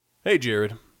Hey,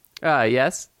 Jared.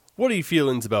 Yes. What are your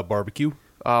feelings about barbecue?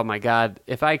 Oh my God.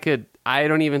 If I could, I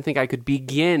don't even think I could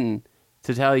begin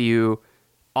to tell you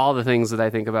all the things that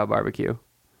I think about barbecue.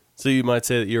 So you might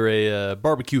say that you're a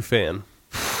barbecue fan.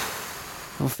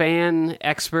 Fan,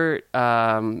 expert,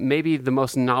 maybe the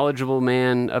most knowledgeable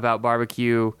man about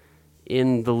barbecue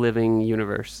in the living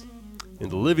universe. In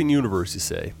the living universe, you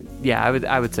say. Yeah,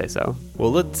 I would say so.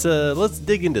 Well, let's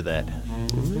dig into that.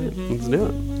 All right, let's do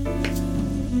it.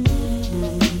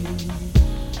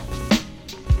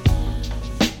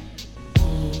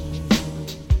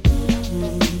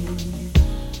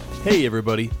 Hey,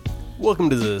 everybody.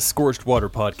 Welcome to the Scorched Water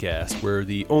Podcast, where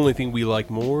the only thing we like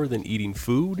more than eating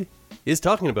food is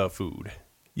talking about food.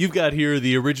 You've got here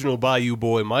the original Bayou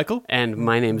boy, Michael. And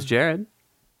my name's Jared.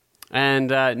 And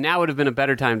now would have been a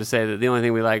better time to say that the only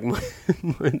thing we like more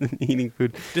than eating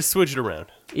food. Just switch it around.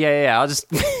 Yeah. I'll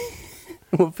just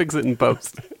we'll fix it in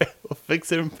post. We'll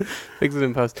fix it. Fix it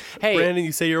in post. Hey, Brandon,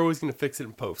 you say you're always going to fix it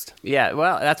in post. yeah.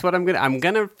 Well, that's what I'm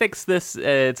gonna fix this.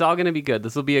 It's all gonna be good.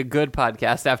 This will be a good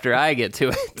podcast after I get to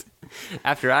it.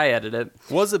 After I edit it.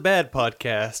 Was a bad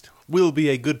podcast, will be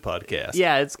a good podcast.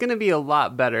 Yeah, it's gonna be a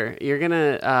lot better. You're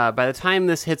gonna by the time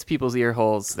this hits people's ear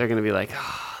holes, they're gonna be like,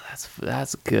 oh,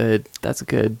 that's good. That's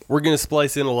good. We're going to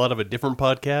splice in a lot of a different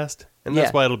podcast, and that's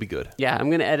Yeah. why it'll be good. Yeah,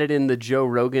 I'm gonna edit in the Joe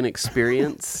Rogan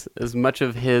experience as much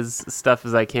of his stuff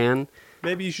as I can.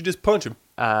 Maybe you should just punch him.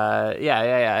 We'll have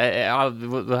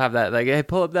that. Like, hey,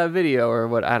 pull up that video or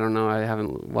what? I don't know. I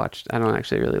haven't watched. I don't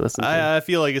actually really listen to it. I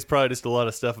feel like it's probably just a lot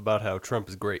of stuff about how Trump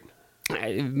is great.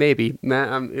 Maybe.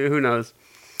 Who knows?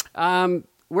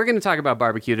 We're going to talk about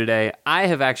barbecue today. I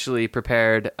have actually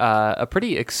prepared a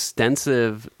pretty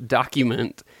extensive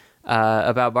document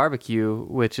about barbecue,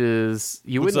 which is...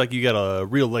 Looks like you got a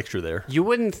real lecture there. You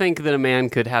wouldn't think that a man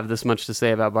could have this much to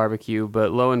say about barbecue,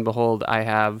 but lo and behold, I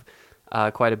have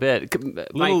quite a bit.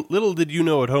 Little did you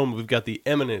know at home, we've got the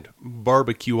eminent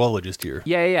barbecuologist here.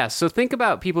 Yeah. So think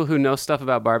about people who know stuff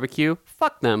about barbecue.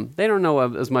 Fuck them. They don't know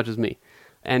as much as me.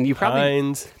 And you probably...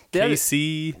 Heinz,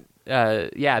 KC...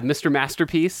 Mr.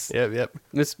 Masterpiece. Yep.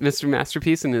 Mr.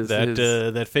 Masterpiece and his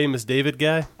that famous David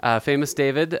guy. Famous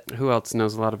David. Who else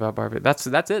knows a lot about barbecue? That's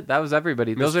it. That was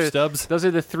everybody. Mr. Stubbs. Those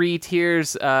are the three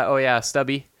tiers.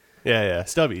 Stubby. Yeah.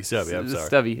 Stubby. I'm sorry.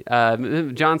 Stubby.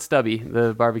 John Stubby,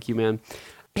 the barbecue man.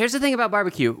 Here's the thing about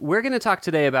barbecue. We're going to talk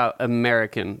today about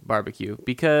American barbecue,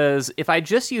 because if I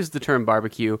just use the term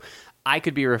barbecue, I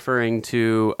could be referring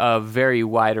to a very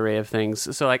wide array of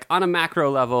things. So, like, on a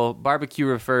macro level, barbecue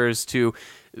refers to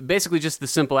basically just the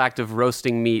simple act of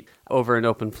roasting meat over an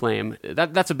open flame.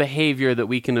 That's a behavior that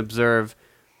we can observe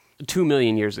 2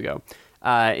 million years ago.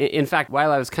 In fact,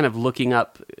 while I was kind of looking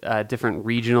up different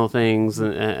regional things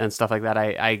and stuff like that,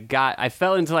 I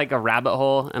fell into like a rabbit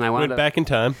hole, and I went back in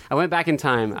time. I went back in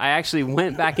time. I actually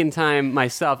went back in time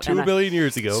myself. 2 million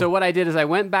years ago. So what I did is I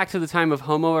went back to the time of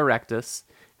Homo erectus.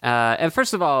 And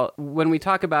first of all, when we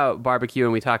talk about barbecue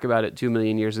and we talk about it 2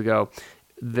 million years ago,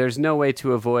 there's no way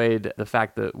to avoid the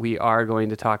fact that we are going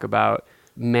to talk about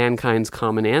mankind's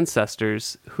common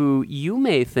ancestors, who you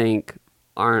may think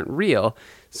aren't real.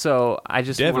 So I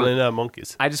just definitely not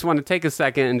monkeys. I just want to take a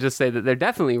second and just say that they're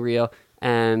definitely real,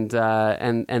 and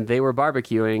they were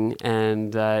barbecuing,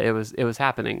 and it was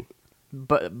happening.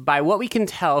 But by what we can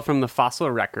tell from the fossil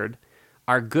record,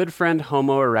 our good friend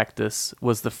Homo erectus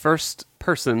was the first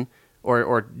person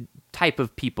or type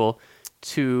of people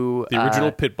to the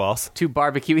original pit boss to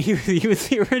barbecue. He was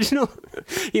the original.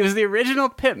 He was the original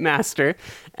pit master,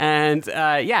 and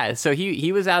so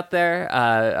he was out there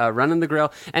running the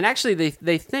grill. And actually,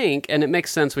 they think, and it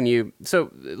makes sense when you.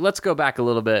 So let's go back a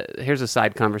little bit. Here's a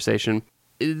side conversation.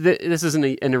 This isn't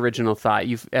an original thought.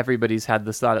 Everybody's had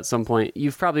this thought at some point.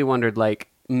 You've probably wondered, like,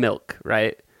 milk,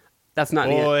 right? That's not.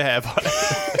 Oh, I have.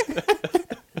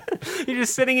 You're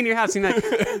just sitting in your house and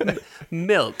you're like,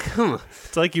 milk.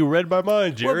 It's like you read my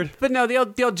mind, Jared. Well, but no, the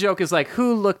old joke is like,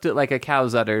 who looked at like a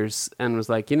cow's udders and was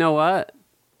like, you know what?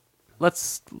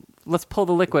 Let's pull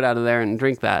the liquid out of there and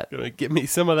drink that. Gonna give me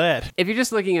some of that. If you're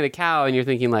just looking at a cow and you're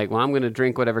thinking like, well, I'm going to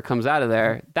drink whatever comes out of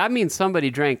there, that means somebody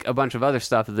drank a bunch of other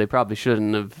stuff that they probably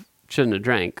shouldn't have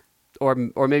drank. Or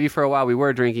maybe for a while we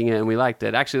were drinking it and we liked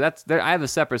it. Actually, I have a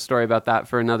separate story about that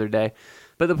for another day.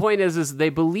 But the point is they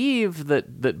believe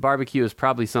that barbecue is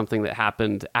probably something that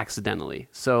happened accidentally.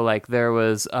 So, like, there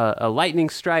was a lightning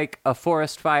strike, a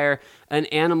forest fire, an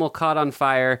animal caught on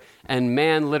fire and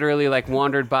man literally like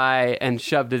wandered by and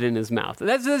shoved it in his mouth.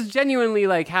 That's genuinely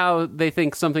like how they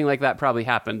think something like that probably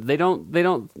happened. They don't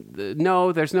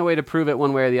know, there's no way to prove it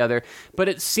one way or the other, but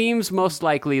it seems most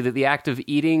likely that the act of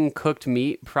eating cooked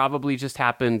meat probably just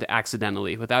happened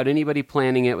accidentally, without anybody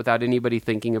planning it, without anybody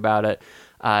thinking about it.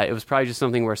 It was probably just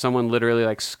something where someone literally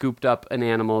like scooped up an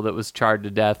animal that was charred to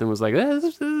death and was like,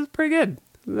 this is pretty good.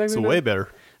 It's way better.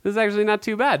 This is actually not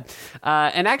too bad.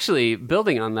 And actually,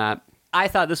 building on that, I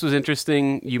thought this was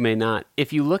interesting. You may not.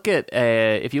 If you look at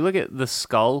the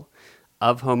skull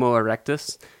of Homo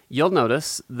erectus, you'll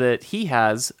notice that he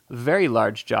has very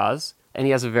large jaws and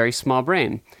he has a very small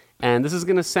brain. And this is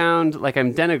going to sound like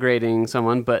I'm denigrating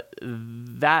someone, but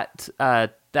that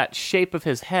shape of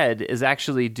his head is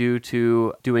actually due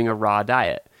to doing a raw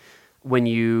diet. When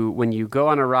you go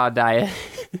on a raw diet,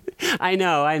 I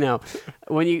know.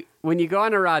 When you go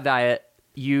on a raw diet,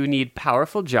 you need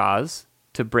powerful jaws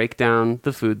to break down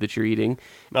the food that you're eating.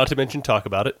 Not to mention talk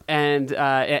about it. And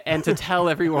to tell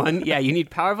everyone, yeah, you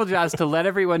need powerful jaws to let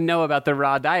everyone know about the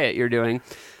raw diet you're doing.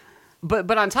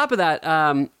 But on top of that,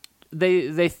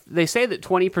 they say that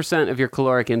 20% of your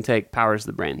caloric intake powers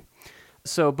the brain.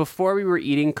 So before we were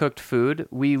eating cooked food,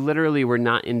 we literally were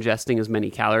not ingesting as many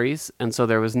calories, and so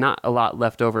there was not a lot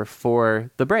left over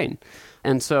for the brain.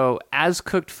 And so as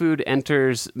cooked food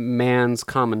enters man's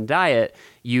common diet,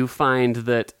 you find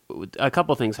that a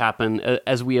couple things happen.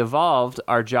 As we evolved,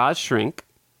 our jaws shrink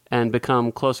and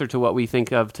become closer to what we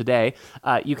think of today.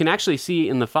 You can actually see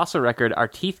in the fossil record, our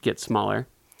teeth get smaller.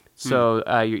 So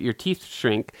your teeth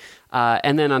shrink.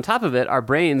 And then on top of it, our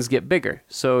brains get bigger.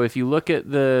 So if you look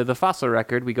at the fossil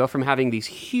record, we go from having these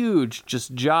huge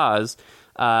just jaws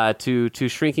to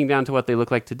shrinking down to what they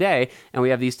look like today. And we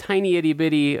have these tiny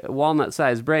itty-bitty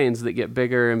walnut-sized brains that get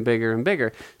bigger and bigger and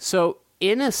bigger. So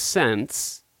in a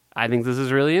sense, I think this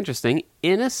is really interesting.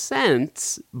 In a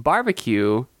sense,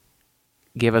 barbecue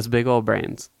gave us big old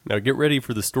brains. Now get ready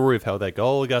for the story of how that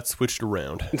all got switched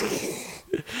around.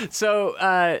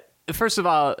 So, first of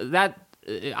all, that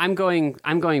I'm going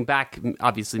back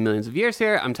obviously millions of years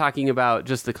here. I'm talking about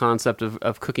just the concept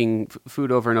of cooking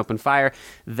food over an open fire.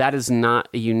 That is not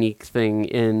a unique thing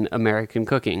in American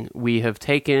cooking. We have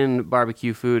taken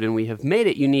barbecue food and we have made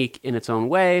it unique in its own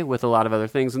way with a lot of other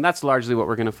things, and that's largely what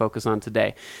we're going to focus on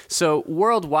today. So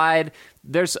worldwide,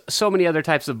 there's so many other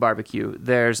types of barbecue.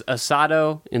 There's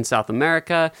asado in South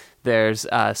America. There's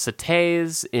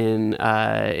satays in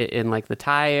like the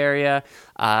Thai area.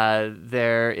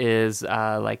 There is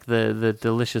like the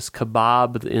delicious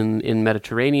kebab in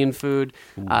Mediterranean food.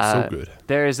 Ooh, so good.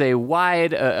 There is a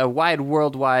wide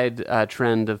worldwide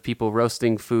trend of people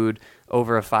roasting food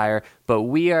over a fire, but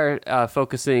we are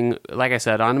focusing, like I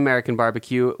said, on American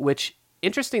barbecue, which,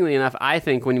 interestingly enough, I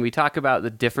think when we talk about the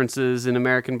differences in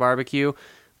American barbecue,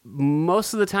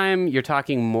 most of the time you're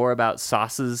talking more about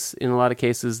sauces in a lot of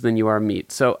cases than you are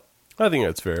meat. So I think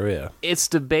that's fair, yeah. It's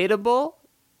debatable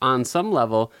on some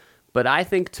level, but I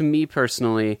think, to me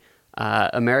personally,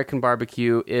 American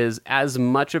barbecue is as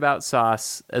much about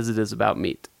sauce as it is about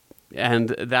meat.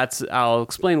 And I'll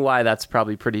explain why that's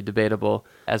probably pretty debatable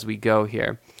as we go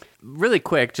here. Really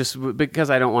quick, just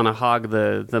because I don't want to hog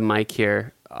the mic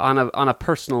here, on a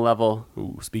personal level.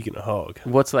 Ooh, speaking of hog.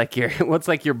 What's like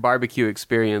your barbecue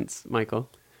experience, Michael?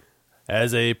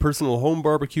 As a personal home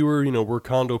barbecuer, we're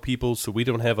condo people, so we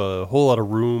don't have a whole lot of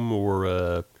room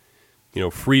or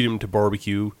freedom to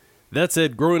barbecue. That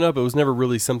said, growing up, it was never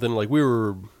really something like we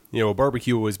were,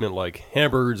 barbecue always meant like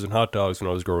hamburgers and hot dogs when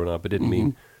I was growing up. It didn't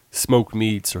mean smoked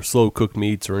meats or slow cooked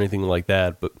meats or anything like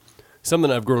that, but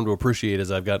something I've grown to appreciate as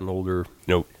I've gotten older.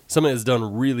 Something that's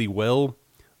done really well.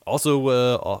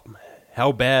 Also,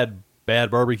 how bad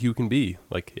barbecue can be.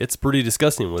 Like, it's pretty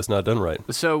disgusting when it's not done right.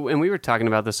 So, and we were talking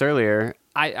about this earlier.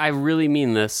 I really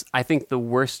mean this. I think the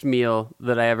worst meal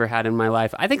that I ever had in my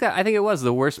life, I think it was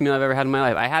the worst meal I've ever had in my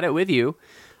life. I had it with you,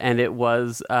 and it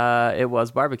was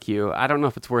barbecue. I don't know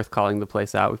if it's worth calling the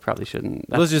place out. We probably shouldn't.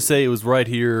 Let's just say it was right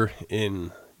here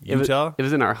in Utah? It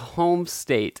was in our home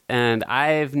state, and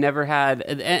I've never had,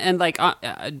 and like,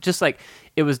 just like,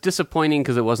 it was disappointing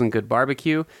because it wasn't good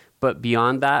barbecue, but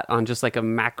beyond that, on just like a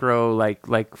macro,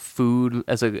 like food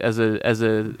as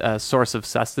a source of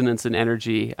sustenance and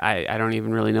energy, I don't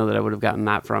even really know that I would have gotten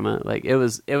that from it. Like, it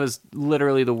was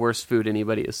literally the worst food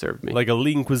anybody has served me. Like a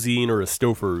Lean Cuisine or a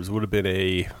Stouffer's would have been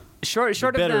a... Short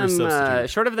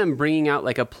of them bringing out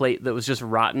like a plate that was just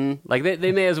rotten, like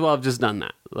they may as well have just done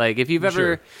that. Like, if you've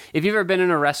ever been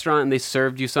in a restaurant and they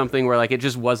served you something where like it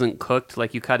just wasn't cooked,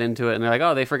 like you cut into it and they're like,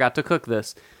 oh, they forgot to cook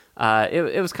this.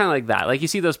 It was kind of like that. Like, you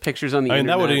see those pictures on the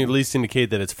internet. That would at least indicate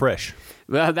that it's fresh.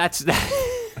 Well, that's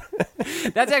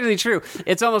That's actually true.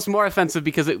 It's almost more offensive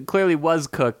because it clearly was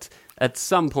cooked at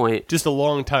some point. Just a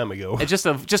long time ago.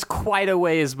 Just quite a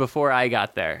ways before I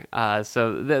got there.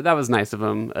 So that was nice of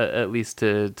him, at least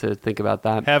to think about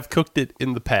that. Have cooked it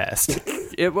in the past.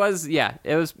 It was,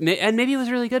 and maybe it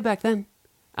was really good back then.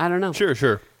 I don't know.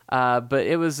 Sure. But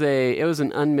it was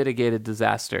an unmitigated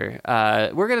disaster.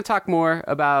 We're going to talk more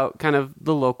about kind of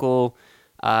the local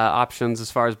options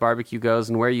as far as barbecue goes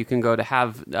and where you can go to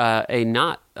have a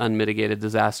not unmitigated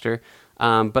disaster.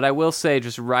 But I will say,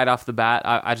 just right off the bat,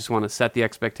 I just want to set the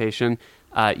expectation.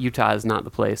 Utah is not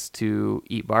the place to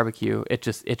eat barbecue. It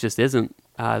just isn't.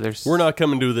 We're not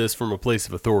coming to this from a place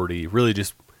of authority. Really,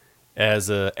 just as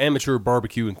amateur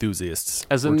barbecue enthusiasts.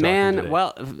 As a man,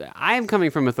 well, I am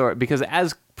coming from authority because,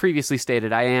 as previously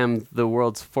stated, I am the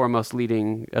world's foremost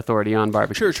leading authority on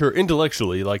barbecue. Sure.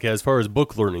 Intellectually, like as far as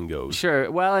book learning goes.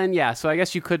 Sure. Well, and yeah, so I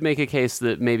guess you could make a case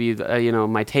that maybe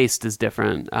my taste is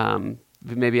different.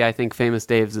 Maybe I think Famous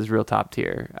Dave's is real top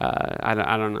tier. I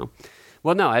don't know.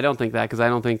 Well, no, I don't think that because I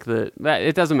don't think that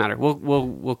it doesn't matter.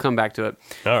 We'll come back to it.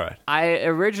 All right. I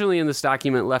originally in this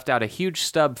document left out a huge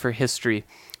stub for history,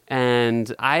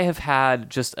 and I have had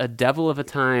just a devil of a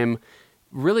time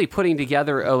really putting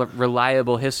together a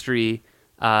reliable history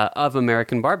of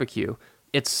American barbecue.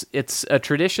 It's a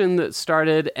tradition that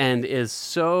started and is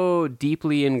so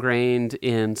deeply ingrained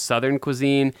in Southern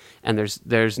cuisine, and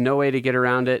there's no way to get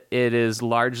around it. It is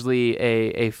largely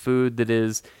a food that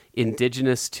is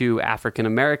indigenous to African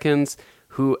Americans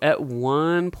who at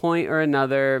one point or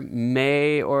another I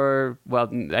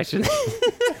shouldn't...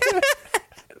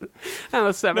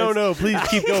 No, please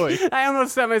keep going. I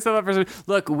almost set myself up for some...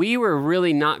 Look, we were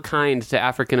really not kind to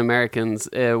African Americans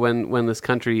when this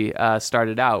country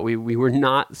started out. We were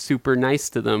not super nice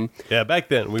to them. Yeah, back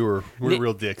then we were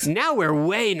real dicks. Now we're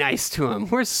way nice to them.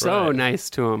 We're so nice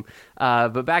to them.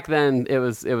 But back then it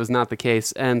was not the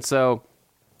case, and so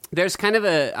there's kind of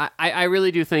I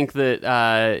really do think that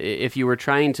if you were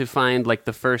trying to find like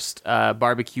the first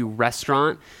barbecue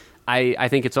restaurant, I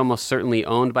think it's almost certainly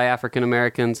owned by African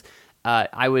Americans.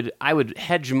 I would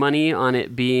hedge money on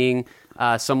it being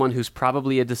someone who's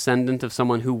probably a descendant of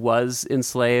someone who was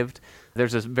enslaved.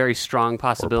 There's a very strong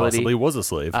possibility. Or possibly was a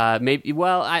slave. Maybe.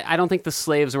 Well, I don't think the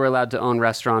slaves were allowed to own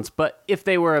restaurants, but if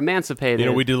they were emancipated...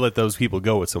 we did let those people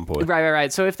go at some point.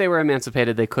 Right. So if they were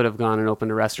emancipated, they could have gone and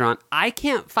opened a restaurant. I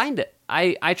can't find it.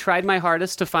 I tried my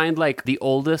hardest to find like the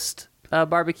oldest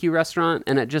barbecue restaurant,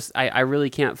 and I really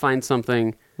can't find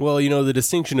something... Well, the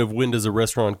distinction of when does a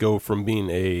restaurant go from being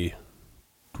a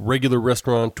regular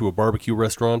restaurant to a barbecue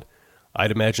restaurant,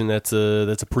 I'd imagine that's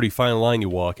a pretty fine line you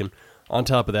walk. And on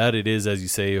top of that, it is, as you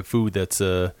say, a food that's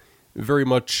very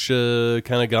much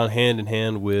kind of gone hand in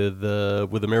hand with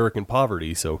American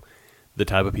poverty. So the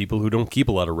type of people who don't keep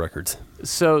a lot of records.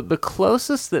 So the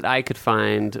closest that I could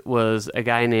find was a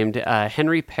guy named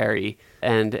Henry Perry.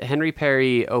 And Henry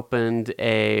Perry opened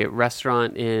a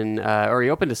restaurant he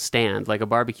opened a stand, like a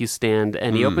barbecue stand,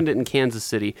 and he opened it in Kansas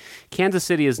City. Kansas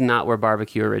City is not where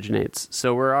barbecue originates.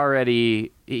 So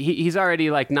he's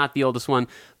already like not the oldest one,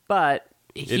 but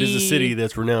it is a city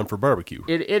that's renowned for barbecue.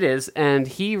 It is, and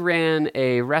he ran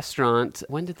a restaurant.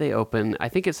 When did they open? I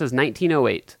think it says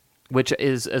 1908. Which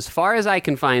is, as far as I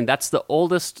can find, that's the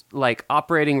oldest like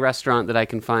operating restaurant that I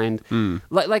can find.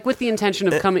 Like with the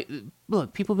intention of coming.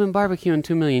 Look, people have been barbecuing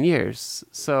 2 million years,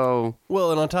 so...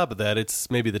 Well, and on top of that, it's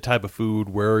maybe the type of food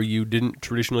where you didn't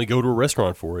traditionally go to a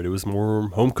restaurant for it. It was more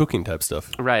home cooking type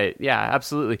stuff. Right, yeah,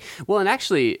 absolutely. Well, and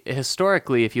actually,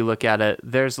 historically, if you look at it,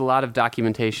 there's a lot of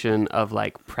documentation of,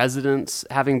 like, presidents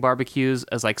having barbecues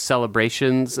as, like,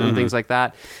 celebrations and things like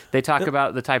that. They talk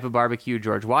about the type of barbecue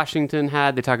George Washington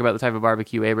had. They talk about the type of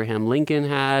barbecue Abraham Lincoln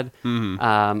had.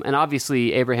 And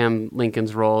obviously, Abraham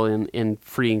Lincoln's role in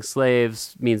freeing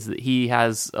slaves means that he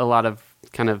has a lot of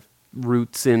kind of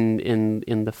roots in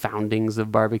the foundings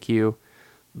of barbecue.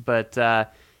 But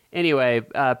anyway,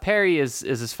 Perry is,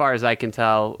 as far as I can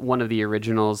tell, one of the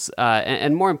originals.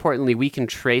 And more importantly, we can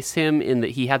trace him in that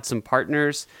he had some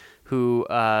partners who,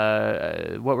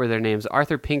 what were their names?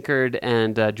 Arthur Pinkard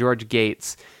and George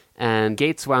Gates. And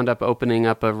Gates wound up opening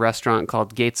up a restaurant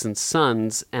called Gates and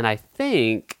Sons, and I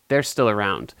think they're still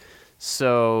around.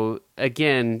 So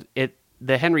again,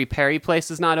 the Henry Perry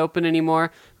place is not open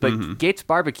anymore, but Gates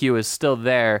Barbecue is still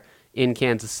there in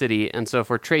Kansas City. And so if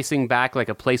we're tracing back like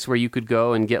a place where you could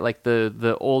go and get like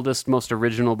the oldest, most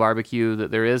original barbecue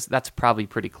that there is, that's probably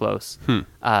pretty close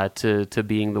to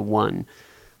being the one.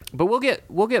 But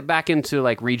we'll get back into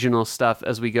like regional stuff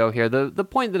as we go here. The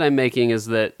point that I'm making is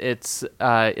that it's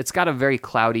got a very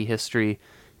cloudy history,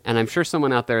 and I'm sure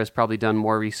someone out there has probably done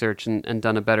more research and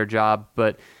done a better job.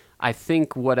 But I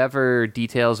think whatever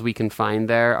details we can find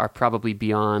there are probably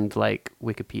beyond like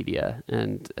Wikipedia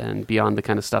and beyond the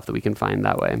kind of stuff that we can find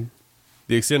that way.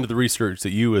 The extent of the research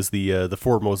that you, as the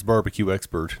foremost barbecue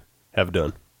expert, have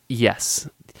done. Yes.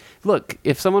 Look,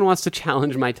 if someone wants to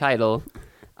challenge my title,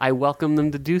 I welcome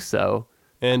them to do so.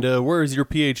 And where is your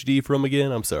PhD from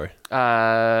again? I'm sorry.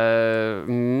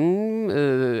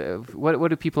 What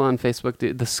do people on Facebook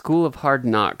do? The School of Hard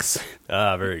Knocks.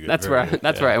 Ah, very good. That's very where good.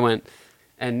 that's where I went.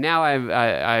 And now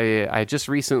I just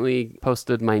recently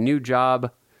posted my new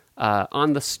job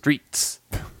on the streets.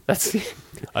 That's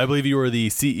I believe you are the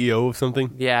CEO of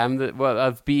something. yeah. I'm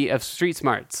of Street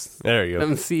Smarts. There you go. I'm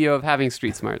the CEO of Having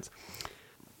Street Smarts.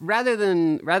 Rather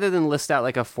than list out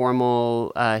like a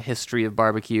formal history of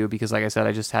barbecue, because like I said,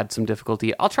 I just had some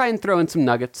difficulty, I'll try and throw in some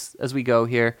nuggets as we go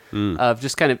here of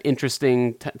just kind of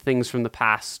interesting things from the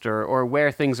past or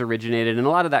where things originated. And a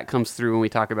lot of that comes through when we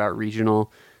talk about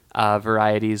regional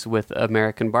varieties with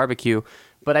American barbecue.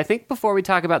 But I think before we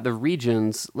talk about the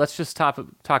regions, let's just talk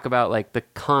about like the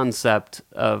concept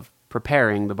of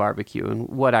preparing the barbecue and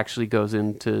what actually goes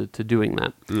into doing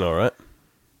that. All right.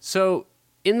 So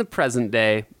in the present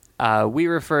day, we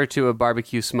refer to a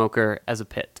barbecue smoker as a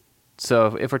pit.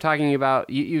 So if we're talking about,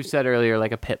 you said earlier,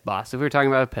 like a pit boss. If we're talking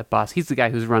about a pit boss, he's the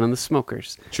guy who's running the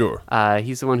smokers. Sure.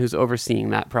 He's the one who's overseeing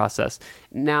that process.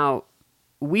 Now,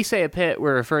 we say a pit,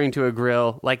 we're referring to a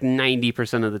grill like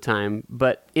 90% of the time.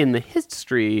 But in the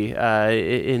history,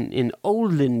 in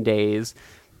olden days,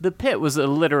 the pit was a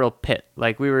literal pit.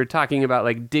 Like we were talking about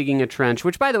like digging a trench,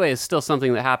 which by the way is still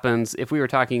something that happens if we were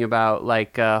talking about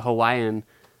like Hawaiian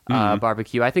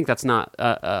barbecue. I think that's not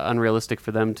unrealistic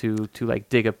for them to like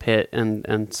dig a pit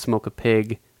and smoke a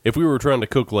pig. If we were trying to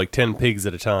cook like 10 pigs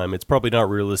at a time, it's probably not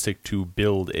realistic to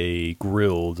build a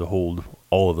grill to hold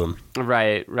all of them.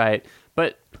 Right.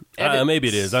 But maybe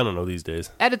it is. I don't know these days.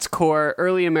 At its core,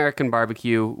 early American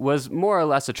barbecue was more or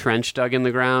less a trench dug in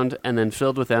the ground and then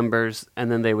filled with embers, and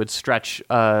then they would stretch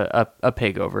a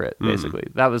pig over it, basically.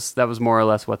 That was more or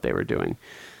less what they were doing.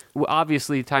 Well,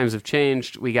 obviously, times have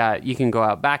changed. You can go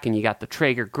out back and you got the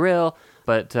Traeger grill,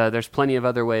 but there's plenty of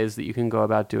other ways that you can go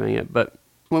about doing it. But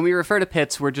when we refer to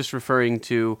pits, we're just referring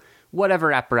to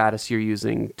whatever apparatus you're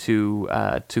using to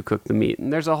cook the meat.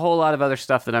 And there's a whole lot of other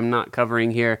stuff that I'm not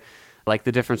covering here, like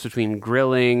the difference between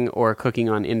grilling or cooking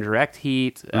on indirect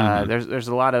heat. There's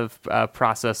a lot of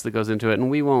process that goes into it, and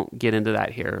we won't get into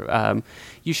that here.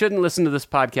 You shouldn't listen to this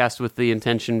podcast with the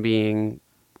intention being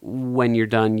when you're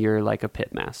done, you're like a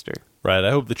pit master. Right.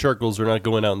 I hope the charcoals are not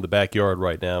going out in the backyard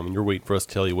right now and you're waiting for us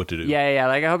to tell you what to do. Yeah.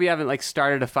 Like I hope you haven't like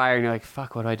started a fire and you're like,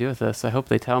 fuck, what do I do with this? I hope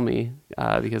they tell me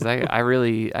because I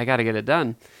got to get it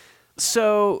done.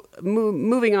 So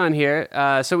moving on here,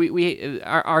 so we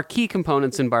our key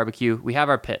components in barbecue, we have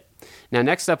our pit. Now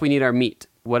next up we need our meat,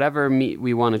 whatever meat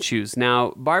we want to choose.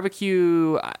 Now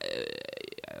barbecue,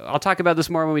 I'll talk about this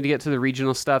more when we get to the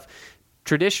regional stuff.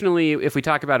 Traditionally, if we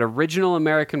talk about original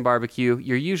American barbecue,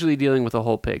 you're usually dealing with a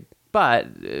whole pig. But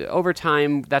over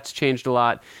time, that's changed a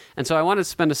lot. And so I want to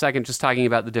spend a second just talking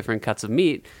about the different cuts of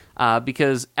meat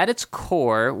because at its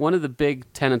core, one of the big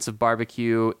tenets of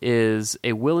barbecue is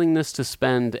a willingness to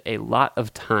spend a lot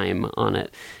of time on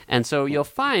it. And so you'll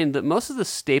find that most of the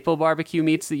staple barbecue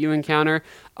meats that you encounter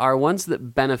are ones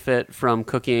that benefit from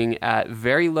cooking at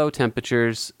very low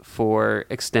temperatures for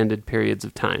extended periods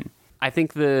of time. I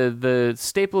think the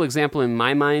staple example in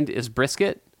my mind is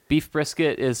brisket. Beef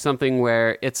brisket is something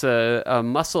where it's a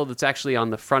muscle that's actually on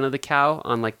the front of the cow,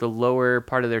 on like the lower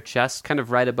part of their chest, kind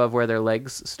of right above where their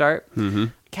legs start. Mm-hmm.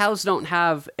 Cows don't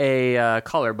have a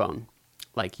collarbone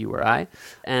like you or I.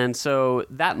 And so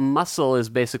that muscle is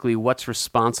basically what's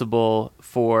responsible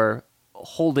for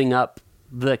holding up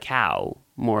the cow,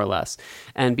 more or less.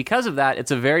 And because of that,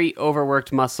 it's a very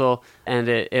overworked muscle, and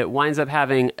it winds up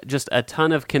having just a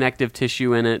ton of connective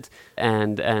tissue in it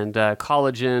and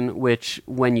collagen, which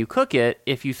when you cook it,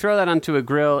 if you throw that onto a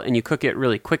grill and you cook it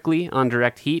really quickly on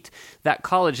direct heat, that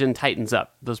collagen tightens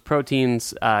up. Those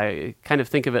proteins, kind of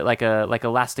think of it like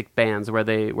elastic bands where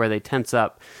they tense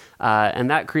up, and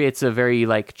that creates a very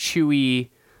like chewy,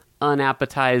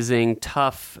 unappetizing,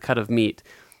 tough cut of meat.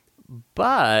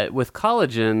 But with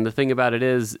collagen, the thing about it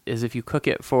is if you cook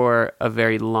it for a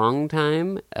very long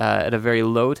time at a very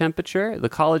low temperature, the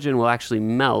collagen will actually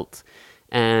melt,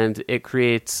 and it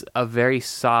creates a very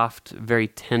soft, very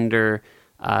tender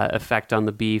effect on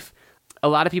the beef. A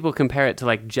lot of people compare it to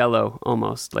like Jell-O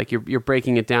almost, like you're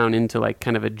breaking it down into like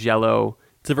kind of a Jell-O.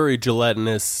 It's a very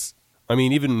gelatinous. I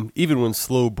mean, even when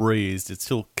slow braised, it's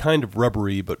still kind of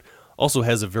rubbery, but also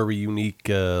has a very unique.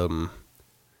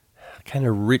 Kind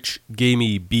of rich,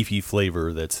 gamey, beefy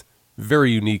flavor that's very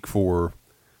unique for,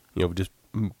 just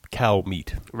cow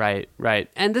meat. Right.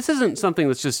 And this isn't something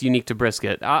that's just unique to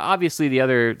brisket. Obviously,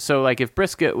 so like if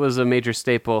brisket was a major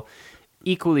staple,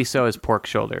 equally so is pork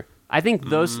shoulder. I think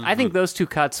those two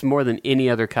cuts, more than any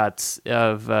other cuts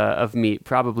of meat,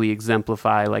 probably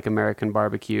exemplify like American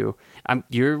barbecue.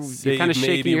 You're kind of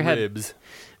shaking your head. Ribs.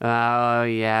 Oh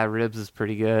yeah, ribs is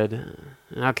pretty good.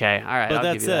 Okay, all right. But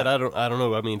that said, I don't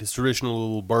know. I mean, has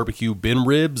traditional barbecue been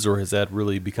ribs, or has that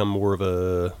really become more of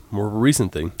a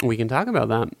recent thing? We can talk about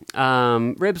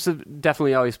that. Ribs have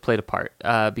definitely always played a part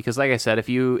because, like I said, if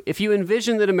you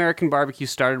envision that American barbecue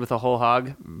started with a whole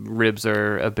hog, ribs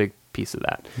are a big piece of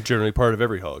that. Generally part of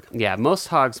every hog. Yeah, most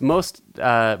hogs, most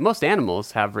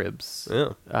animals have ribs.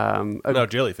 Yeah. No,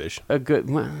 jellyfish.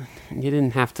 Well, you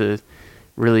didn't have to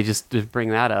really just bring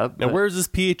that up. Now, where's this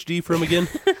PhD from again?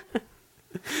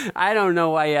 I don't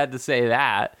know why you had to say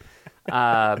that.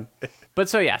 But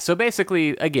so basically,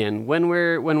 again, when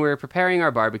we're preparing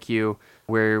our barbecue,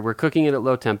 we're cooking it at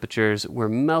low temperatures, we're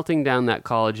melting down that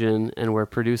collagen, and we're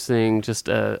producing just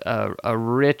a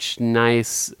rich,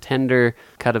 nice, tender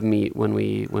cut of meat when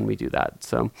we do that.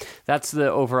 So that's the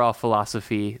overall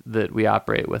philosophy that we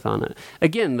operate with on it.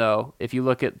 Again, though, if you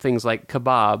look at things like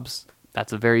kebabs,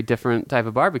 that's a very different type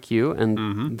of barbecue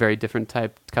and very different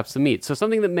type cuts of meat. So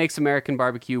something that makes American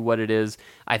barbecue what it is,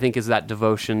 I think, is that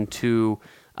devotion to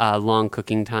long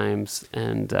cooking times.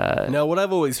 And now, what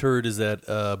I've always heard is that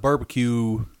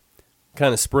barbecue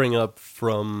kind of sprang up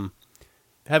from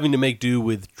having to make do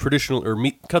with traditional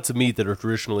cuts of meat that are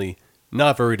traditionally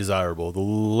not very desirable. The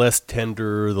less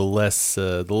tender, the less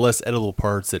edible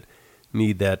parts that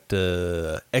need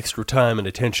that extra time and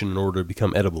attention in order to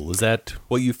become edible. Is that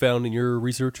what you found in your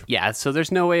research? Yeah, so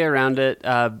there's no way around it.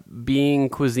 Being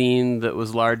cuisine that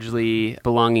was largely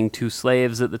belonging to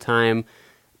slaves at the time,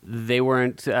 they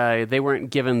weren't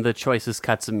given the choicest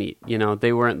cuts of meat. You know,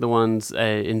 they weren't the ones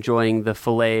enjoying the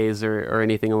fillets or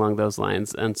anything along those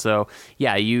lines. And so,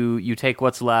 yeah, you take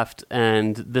what's left,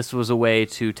 and this was a way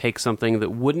to take something that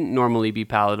wouldn't normally be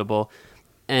palatable,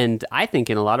 and I think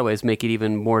in a lot of ways make it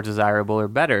even more desirable or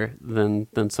better than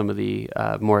some of the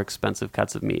more expensive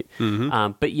cuts of meat.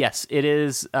 But yes, it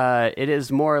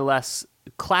is more or less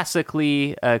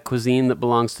classically a cuisine that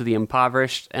belongs to the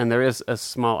impoverished, and there is a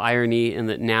small irony in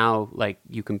that now, like,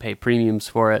 you can pay premiums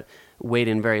for it, wait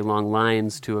in very long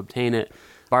lines to obtain it.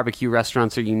 Barbecue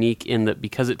restaurants are unique in that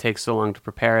because it takes so long to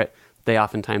prepare it, they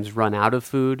oftentimes run out of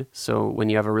food. So when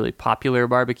you have a really popular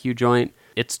barbecue joint,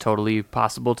 it's totally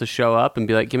possible to show up and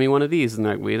be like, give me one of these. And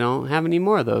they're like, we don't have any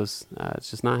more of those. It's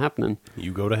just not happening.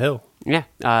 You go to hell. Yeah.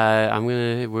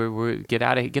 We're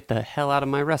get the hell out of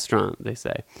my restaurant, they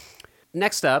say.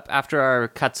 Next up, after our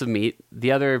cuts of meat,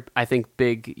 the other, I think,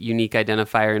 big unique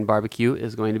identifier in barbecue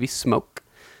is going to be smoke.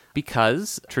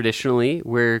 Because traditionally,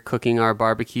 we're cooking our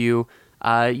barbecue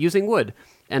using wood.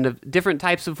 And different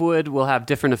types of wood will have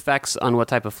different effects on what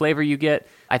type of flavor you get.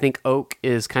 I think oak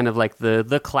is kind of like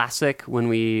the classic when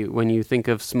you think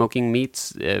of smoking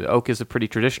meats. Oak is a pretty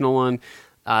traditional one.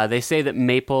 They say that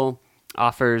maple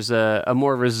offers a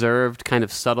more reserved kind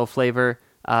of subtle flavor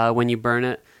when you burn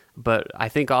it. But I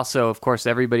think also, of course,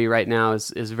 everybody right now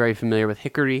is very familiar with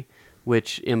hickory,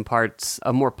 which imparts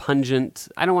a more pungent,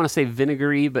 I don't want to say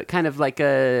vinegary, but kind of like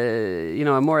a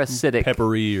more acidic,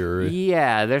 peppery, or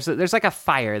there's like a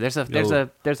fire, there's a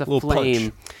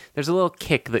flame, punch. There's a little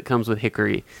kick that comes with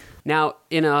hickory. Now,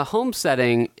 in a home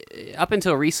setting, up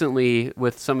until recently,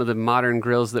 with some of the modern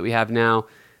grills that we have now,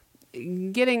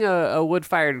 getting a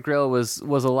wood-fired grill was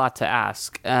a lot to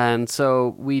ask. And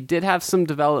so we did have some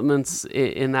developments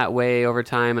in that way over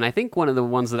time. And I think one of the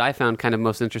ones that I found kind of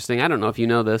most interesting, I don't know if you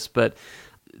know this, but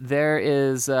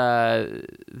there's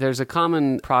a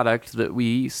common product that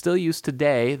we still use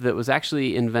today that was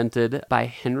actually invented by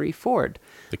Henry Ford.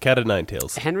 The cat of nine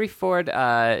tails. Henry Ford,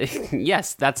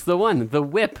 yes, that's the one, the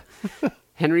whip.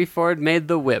 Henry Ford made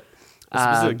the whip.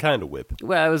 A specific kind of whip.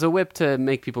 Well, it was a whip to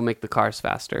make people make the cars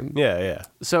faster. Yeah.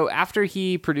 So after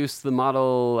he produced the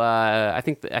Model, I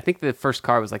think the first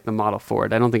car was like the Model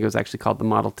Ford. I don't think it was actually called the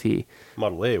Model T.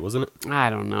 Model A, wasn't it? I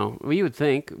don't know. Well, you would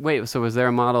think. Wait, so was there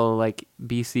a model like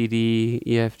B, C, D,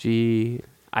 E, F, G?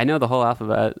 I know the whole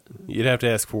alphabet. You'd have to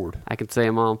ask Ford. I could say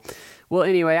them all. Well,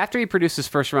 anyway, after he produced his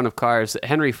first run of cars,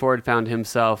 Henry Ford found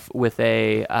himself with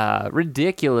a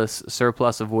ridiculous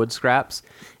surplus of wood scraps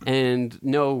and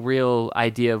no real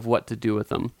idea of what to do with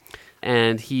them.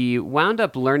 And he wound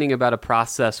up learning about a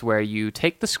process where you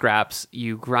take the scraps,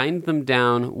 you grind them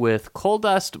down with coal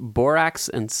dust, borax,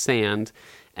 and sand,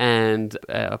 and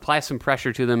apply some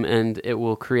pressure to them, and it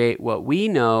will create what we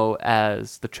know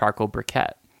as the charcoal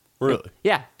briquette. Really?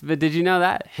 Yeah, but did you know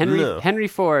that? No. Henry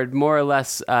Ford more or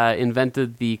less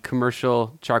invented the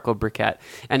commercial charcoal briquette.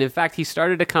 And in fact, he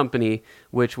started a company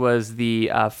which was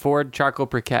the Ford Charcoal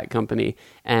Briquette Company.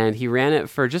 And he ran it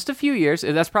for just a few years.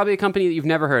 That's probably a company that you've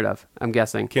never heard of, I'm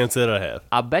guessing. Can't say that I have.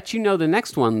 I'll bet you know the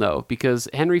next one, though, because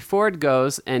Henry Ford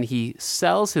goes and he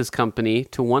sells his company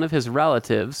to one of his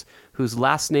relatives whose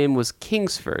last name was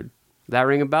Kingsford. That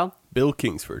ring a bell? Bill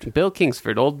Kingsford. Bill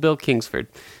Kingsford, old Bill Kingsford.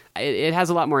 It has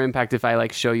a lot more impact if I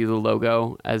like show you the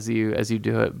logo as you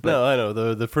do it. But No, I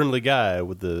know the friendly guy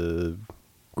with the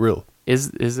grill.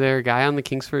 is there a guy on the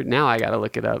Kingsford? Now I got to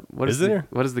look it up. What Is there?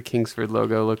 What does the Kingsford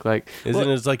logo look like? Isn't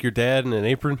it like your dad in an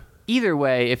apron? Either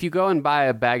way, if you go and buy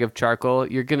a bag of charcoal,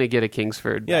 you're gonna get a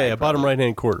Kingsford. Yeah, bag, bottom probably. right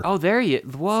hand corner. Oh, there you.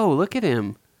 Whoa, look at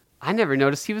him. I never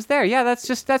noticed he was there. Yeah, that's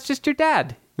just your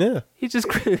dad. Yeah. He's just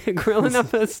grilling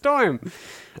up a storm.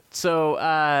 So,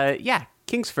 yeah,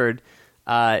 Kingsford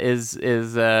is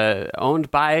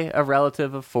owned by a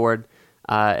relative of Ford,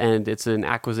 and it's an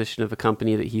acquisition of a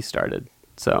company that he started.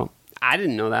 So, I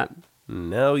didn't know that.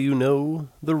 Now you know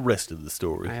the rest of the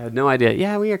story. I had no idea.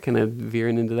 Yeah, we are kind of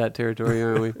veering into that territory,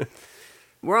 aren't we?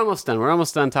 We're almost done. We're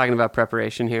almost done talking about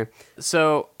preparation here.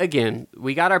 So, again,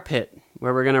 we got our pit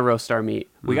where we're going to roast our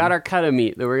meat. We got our cut of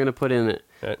meat that we're going to put in it.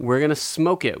 Right. We're going to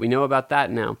smoke it. We know about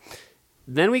that now.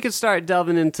 Then we could start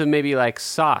delving into maybe like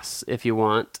sauce if you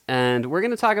want. And we're going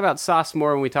to talk about sauce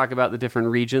more when we talk about the different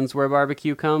regions where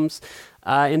barbecue comes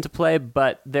into play.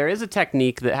 But there is a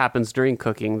technique that happens during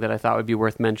cooking that I thought would be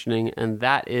worth mentioning, and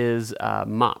that is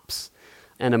mops.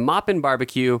 And a mop in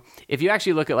barbecue, if you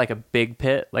actually look at like a big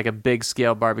pit, like a big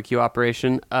scale barbecue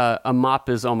operation, a mop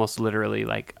is almost literally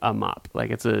like a mop.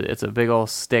 Like it's a big old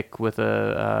stick with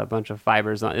a bunch of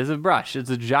fibers on it. It's a brush.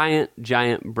 It's a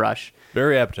giant brush.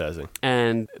 Very appetizing.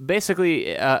 And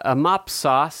basically, a mop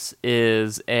sauce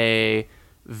is a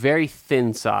very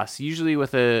thin sauce, usually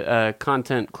with a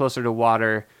content closer to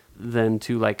water than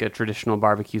to like a traditional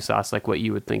barbecue sauce like what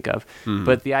you would think of.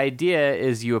 But the idea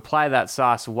is you apply that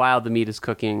sauce while the meat is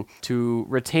cooking to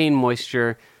retain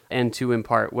moisture and to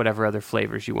impart whatever other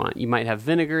flavors you want. You might have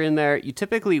vinegar in there. You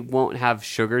typically won't have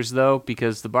sugars though,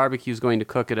 because the barbecue is going to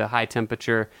cook at a high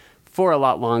temperature for a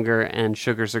lot longer, and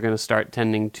sugars are going to start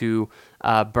tending to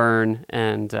burn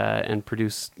and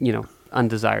produce,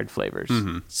 undesired flavors.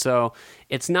 So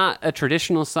it's not a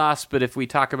traditional sauce, but if we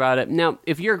talk about it now,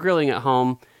 if you're grilling at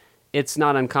home, it's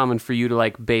not uncommon for you to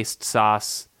like baste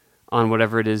sauce on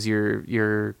whatever it is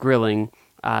you're grilling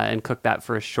and cook that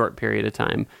for a short period of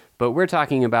time. But we're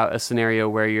talking about a scenario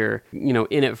where you're,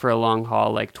 in it for a long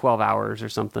haul, like 12 hours or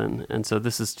something. And so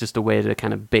this is just a way to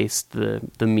kind of baste the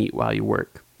meat while you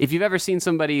work. If you've ever seen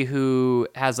somebody who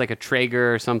has like a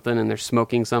Traeger or something and they're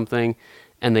smoking something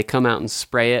and they come out and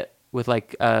spray it with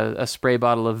like a spray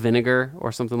bottle of vinegar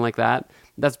or something like that,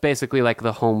 that's basically like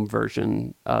the home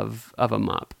version of a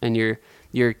mop. And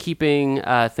you're keeping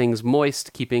things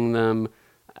moist, keeping them.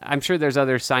 I'm sure there's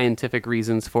other scientific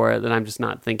reasons for it that I'm just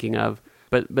not thinking of,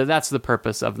 but that's the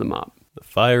purpose of the mop. The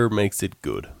fire makes it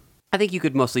good. I think you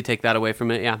could mostly take that away from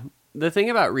it. Yeah. The thing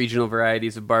about regional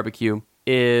varieties of barbecue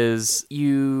is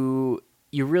you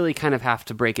really kind of have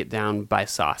to break it down by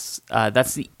sauce.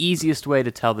 That's the easiest way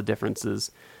to tell the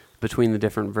differences between the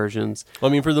different versions. I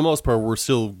mean, for the most part, we're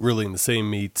still grilling the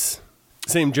same meats,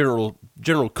 same general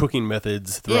cooking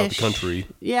methods throughout the country.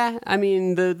 Yeah, I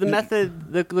mean, the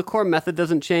method, the core method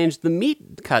doesn't change. The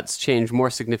meat cuts change more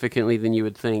significantly than you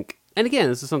would think. And again,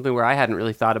 this is something where I hadn't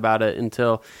really thought about it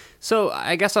until... So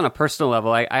I guess on a personal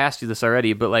level, I asked you this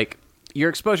already, but like your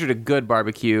exposure to good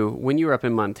barbecue, when you were up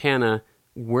in Montana,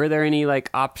 were there any like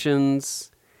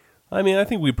options? I mean, I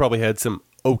think we probably had some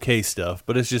okay stuff,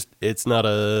 but it's not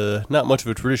much of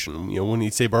a tradition. When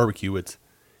you say barbecue, it's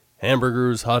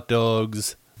hamburgers, hot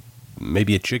dogs,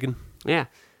 maybe a chicken. Yeah.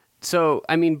 So,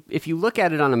 I mean, if you look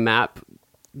at it on a map,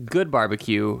 good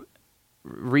barbecue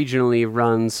regionally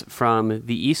runs from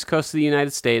the east coast of the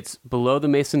United States below the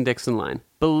Mason-Dixon line.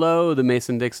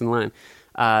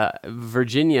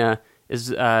 Virginia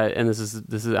is, and this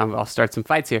is, I'll start some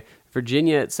fights here.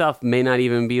 Virginia itself may not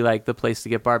even be like the place to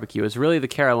get barbecue. It's really the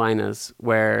Carolinas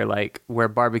where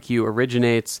barbecue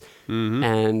originates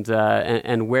and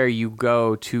where you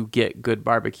go to get good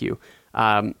barbecue.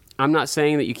 I'm not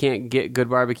saying that you can't get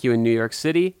good barbecue in New York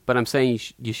City, but I'm saying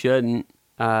you shouldn't.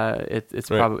 It's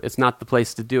right. Probably it's not the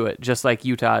place to do it. Just like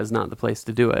Utah is not the place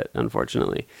to do it,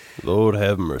 unfortunately. Lord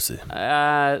have mercy.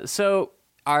 So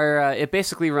it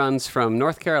basically runs from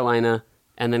North Carolina,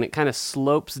 and then it kind of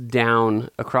slopes down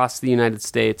across the United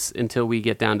States until we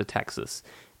get down to Texas.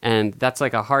 And that's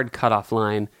like a hard cutoff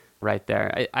line right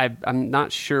there. I'm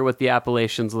not sure what the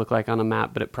Appalachians look like on a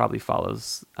map, but it probably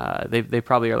follows. They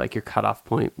probably are like your cutoff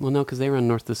point. Well, no, because they run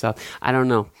north to south. I don't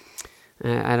know.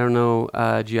 I don't know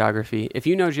geography. If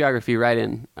you know geography, write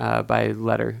in by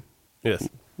letter. Yes.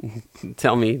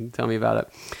 Tell me about it.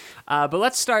 But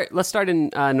let's start in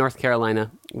North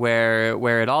Carolina,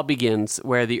 where it all begins,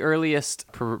 where the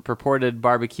earliest purported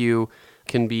barbecue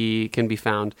can be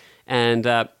found,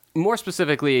 and more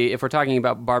specifically, if we're talking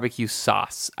about barbecue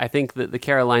sauce, I think that the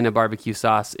Carolina barbecue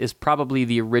sauce is probably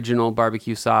the original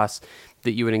barbecue sauce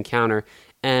that you would encounter,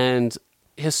 and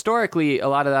historically, a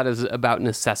lot of that is about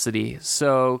necessity.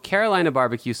 So Carolina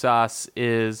barbecue sauce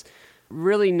is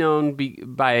really known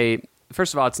by,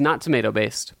 first of all, it's not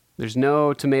tomato-based. There's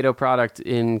no tomato product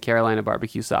in Carolina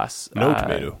barbecue sauce. No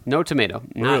tomato? No tomato.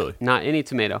 Really? Not any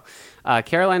tomato.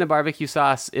 Carolina barbecue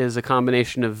sauce is a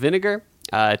combination of vinegar,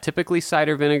 typically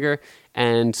cider vinegar,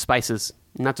 and spices.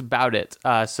 And that's about it.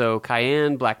 So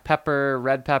cayenne, black pepper,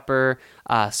 red pepper,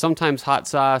 sometimes hot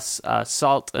sauce,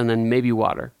 salt, and then maybe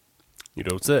water. You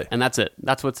don't say. And that's it.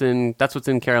 That's what's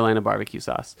in Carolina barbecue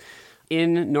sauce.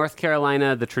 In North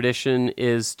Carolina, the tradition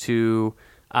is to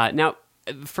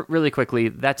really quickly,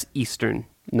 that's eastern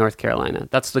North Carolina.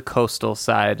 That's the coastal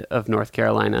side of North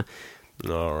Carolina.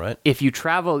 All right. If you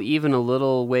travel even a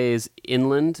little ways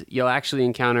inland, you'll actually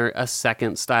encounter a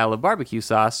second style of barbecue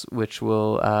sauce, which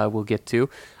we'll get to.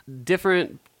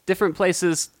 Different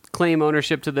places claim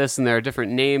ownership to this, and there are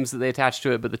different names that they attach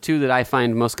to it, but the two that I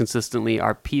find most consistently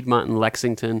are Piedmont and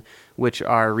Lexington, which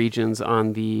are regions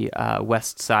on the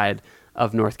west side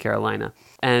of North Carolina.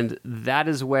 And that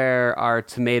is where our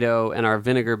tomato and our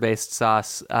vinegar-based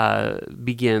sauce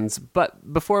begins.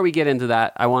 But before we get into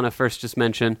that, I want to first just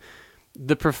mention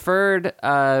the preferred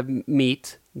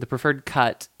meat, the preferred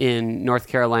cut in North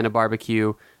Carolina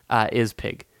barbecue is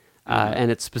pig.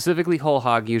 And it's specifically whole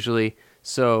hog usually.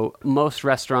 So most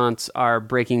restaurants are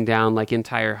breaking down like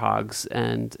entire hogs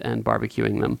and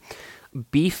barbecuing them.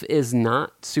 Beef is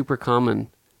not super common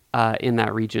in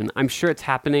that region. I'm sure it's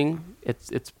happening.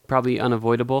 It's probably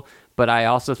unavoidable, but I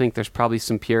also think there's probably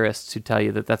some purists who tell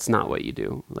you that that's not what you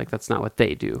do. Like, that's not what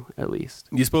they do, at least.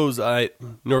 You suppose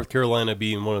North Carolina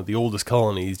being one of the oldest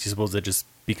colonies, you suppose that just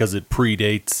because it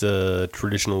predates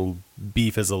traditional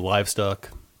beef as a livestock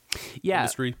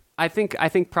industry? I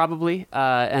think probably.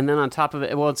 And then on top of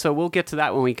it, well, so we'll get to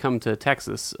that when we come to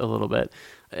Texas a little bit.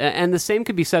 And the same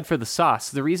could be said for the sauce.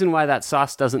 The reason why that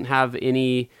sauce doesn't have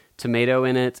any tomato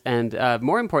in it, and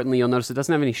more importantly, you'll notice it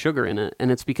doesn't have any sugar in it,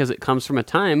 and it's because it comes from a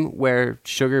time where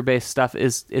sugar-based stuff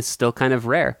is still kind of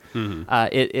rare. Mm-hmm.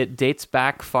 It dates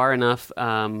back far enough.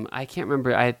 I can't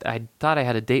remember. I thought I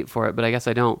had a date for it, but I guess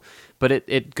I don't. But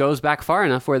it goes back far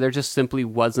enough where there just simply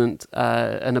wasn't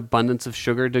an abundance of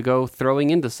sugar to go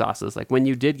throwing into sauces. Like when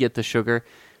you did get the sugar,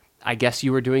 I guess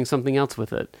you were doing something else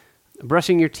with it.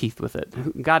 Brushing your teeth with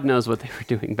it. God knows what they were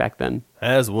doing back then.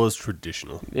 As was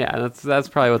traditional. Yeah, that's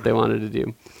probably what they wanted to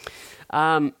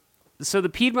do. So the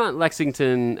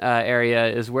Piedmont-Lexington area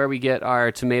is where we get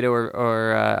our tomato or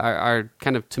our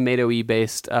kind of tomato-y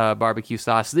based barbecue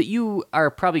sauce that you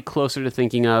are probably closer to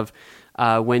thinking of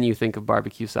when you think of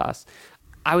barbecue sauce.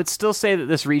 I would still say that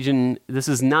this region, this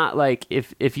is not like,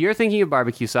 if you're thinking of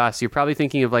barbecue sauce, you're probably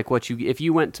thinking of like if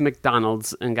you went to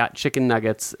McDonald's and got chicken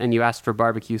nuggets and you asked for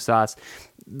barbecue sauce,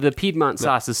 the Piedmont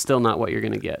sauce is still not what you're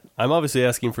going to get. I'm obviously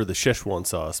asking for the Szechuan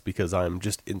sauce because I'm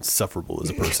just insufferable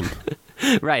as a person.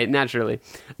 Right, naturally.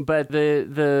 But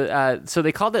so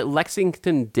they called it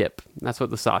Lexington dip. That's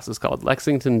what the sauce is called,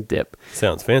 Lexington dip.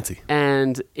 Sounds fancy.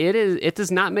 And it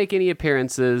does not make any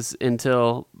appearances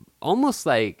until almost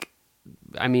like,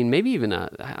 I mean, maybe even I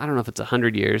don't know if it's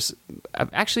 100 years.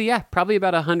 Actually, yeah, probably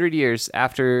about 100 years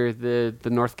after the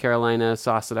North Carolina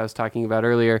sauce that I was talking about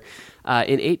earlier.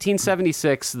 In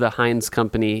 1876, the Heinz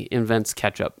Company invents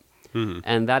ketchup. Mm-hmm.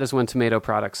 And that is when tomato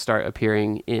products start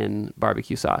appearing in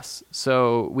barbecue sauce.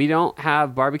 So we don't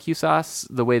have barbecue sauce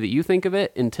the way that you think of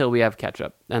it until we have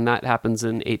ketchup. And that happens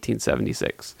in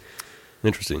 1876.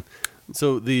 Interesting.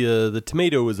 So the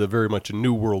tomato is very much a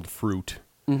New World fruit.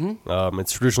 Mm-hmm.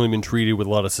 It's traditionally been treated with a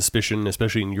lot of suspicion,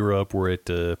 especially in Europe, where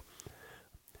and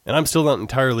I'm still not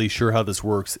entirely sure how this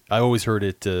works. I always heard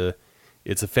it's a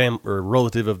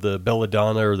relative of the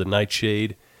belladonna or the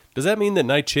nightshade. Does that mean that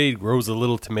nightshade grows a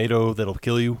little tomato that'll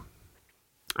kill you?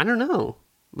 I don't know.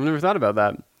 I've never thought about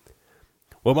that.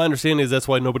 Well, my understanding is that's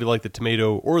why nobody liked the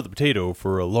tomato or the potato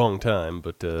for a long time.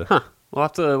 But we'll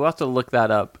have to look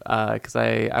that up because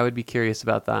I would be curious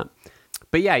about that.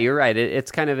 But yeah, you're right. It's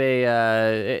kind of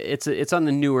it's on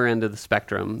the newer end of the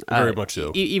spectrum. Very much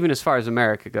so. Even as far as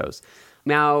America goes.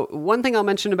 Now, one thing I'll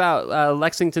mention about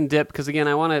Lexington dip, because again,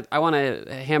 I want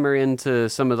to hammer into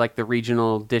some of like the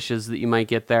regional dishes that you might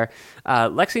get there.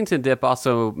 Lexington dip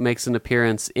also makes an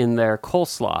appearance in their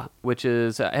coleslaw, which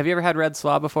is. Have you ever had red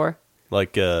slaw before?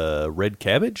 Like red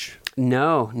cabbage?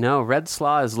 No. Red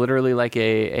slaw is literally like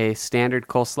a standard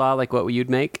coleslaw, like what you'd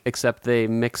make, except they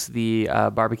mix the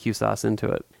barbecue sauce into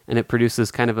it, and it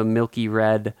produces kind of a milky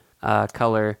red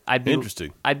color.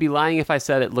 Interesting. I'd be lying if I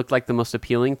said it looked like the most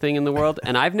appealing thing in the world,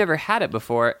 and I've never had it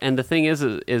before. And the thing is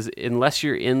unless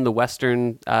you're in the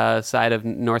western side of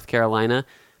North Carolina,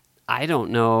 I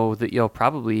don't know that you'll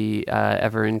probably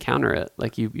ever encounter it.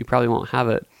 Like you probably won't have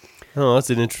it. Oh, that's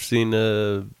an interesting.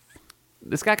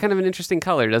 It's got kind of an interesting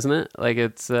color, doesn't it? Like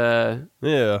it's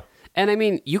Yeah. And I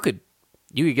mean, you could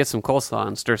get some coleslaw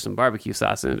and stir some barbecue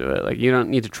sauce into it. Like you don't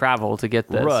need to travel to get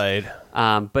this, Right?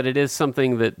 But it is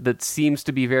something that seems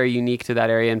to be very unique to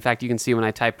that area. In fact, you can see when I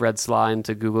type red slaw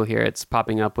into Google here, it's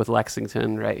popping up with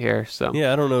Lexington right here. So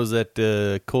Yeah, I don't know. Is that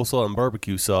coleslaw and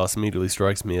barbecue sauce immediately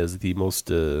strikes me as the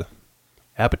most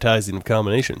appetizing of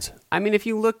combinations. I mean, if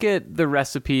you look at the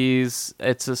recipes,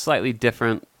 it's a slightly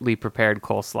differently prepared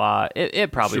coleslaw.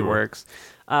 It probably Sure. works.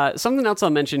 Something else I'll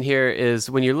mention here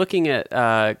is when you're looking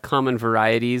at common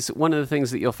varieties, one of the things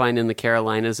that you'll find in the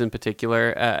Carolinas in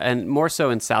particular, and more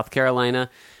so in South Carolina,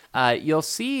 you'll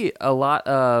see a lot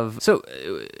of...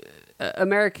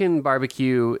 American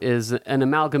barbecue is an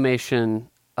amalgamation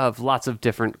of lots of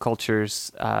different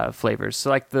cultures' flavors. So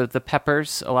like the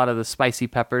peppers, a lot of the spicy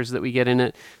peppers that we get in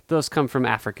it, those come from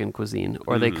African cuisine,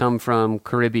 or they come from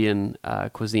Caribbean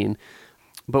cuisine.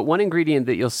 But one ingredient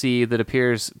that you'll see that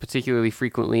appears particularly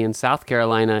frequently in South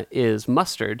Carolina is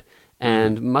mustard.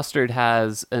 And mustard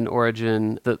has an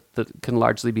origin that can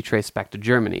largely be traced back to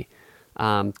Germany.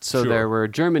 So there were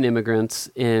German immigrants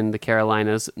in the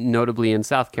Carolinas, notably in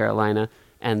South Carolina,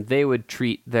 and they would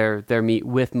treat their meat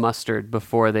with mustard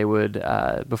before they would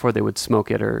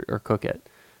smoke it or cook it.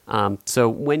 So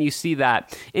when you see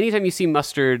that, anytime you see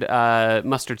mustard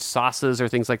sauces or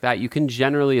things like that, you can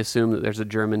generally assume that there's a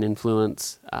German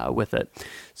influence with it.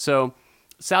 So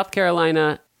South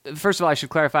Carolina, first of all, I should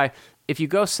clarify, if you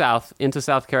go south into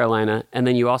South Carolina and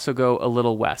then you also go a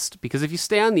little west, because if you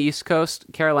stay on the East Coast,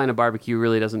 Carolina barbecue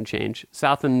really doesn't change.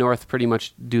 South and North pretty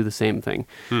much do the same thing.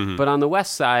 Mm-hmm. But on the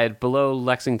west side, below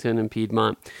Lexington and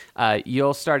Piedmont,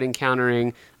 you'll start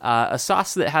encountering a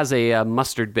sauce that has a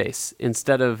mustard base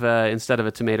instead of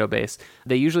a tomato base.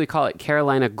 They usually call it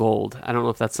Carolina Gold. I don't know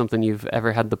if that's something you've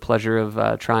ever had the pleasure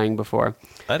of trying before.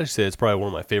 I'd actually say it's probably one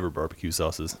of my favorite barbecue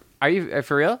sauces. Are you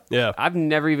for real? Yeah. I've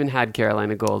never even had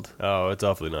Carolina Gold. Oh, it's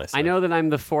awfully nice. I know that I'm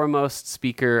the foremost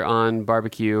speaker on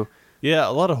barbecue. Yeah,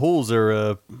 a lot of holes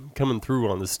are coming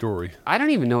through on this story. I don't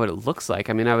even know what it looks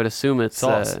like. I mean, I would assume it's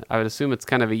sauce. I would assume it's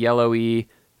kind of a yellowy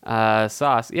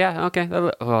sauce. Yeah. Okay.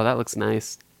 That looks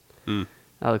nice. That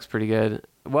looks pretty good.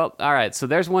 Well, all right. So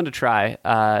there's one to try.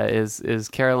 Is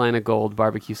Carolina Gold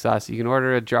barbecue sauce? You can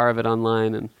order a jar of it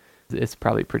online, and it's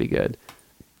probably pretty good.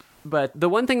 But the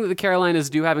one thing that the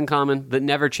Carolinas do have in common that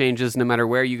never changes, no matter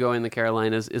where you go in the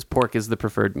Carolinas, is pork is the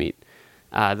preferred meat.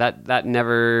 That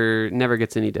never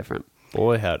gets any different.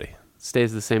 Boy, howdy.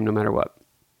 Stays the same no matter what.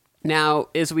 Now,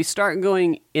 as we start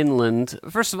going inland,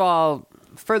 first of all,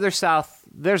 further south,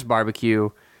 there's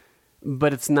barbecue,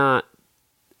 but it's not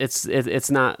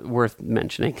worth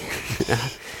mentioning.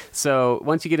 So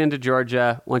once you get into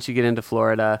Georgia, once you get into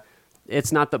Florida,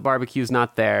 it's not that barbecue's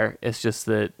not there. It's just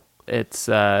that it's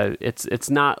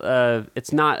not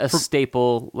a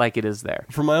staple like it is there.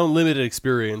 From my own limited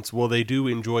experience, while they do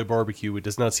enjoy barbecue, it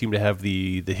does not seem to have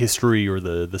the history or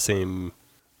the same.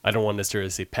 I don't want necessarily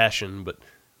to say passion, but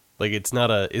like it's not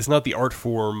the art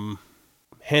form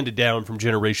handed down from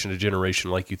generation to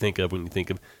generation like you think of when you think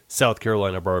of South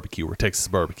Carolina barbecue or Texas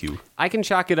barbecue. I can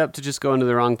chalk it up to just going to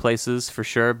the wrong places for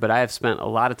sure, but I have spent a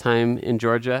lot of time in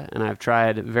Georgia, and I've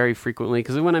tried very frequently,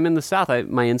 because when I'm in the South,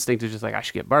 my instinct is just like, I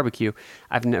should get barbecue.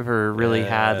 I've never really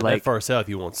had like... That far south,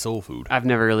 you want soul food. I've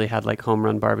never really had like home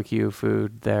run barbecue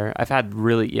food there. I've had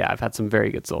some very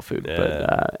good soul food,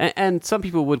 but and some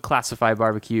people would classify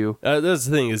barbecue. That's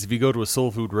the thing, is if you go to a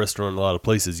soul food restaurant in a lot of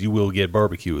places, you will get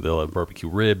barbecue. They'll have barbecue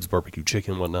ribs, barbecue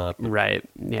chicken, whatnot. Right.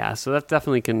 Yeah, so that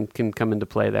definitely can come into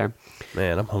play there.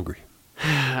 Man, I'm hungry.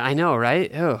 I know,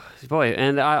 right? Oh, boy.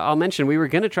 And I'll mention, we were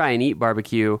going to try and eat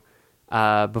barbecue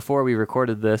before we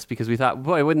recorded this, because we thought,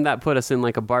 boy, wouldn't that put us in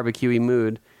like a barbecue-y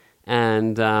mood?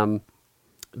 And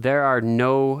there are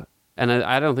no, and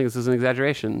I don't think this is an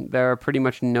exaggeration, there are pretty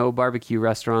much no barbecue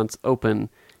restaurants open.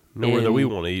 Nowhere that we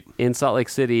want to eat. In Salt Lake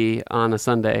City on a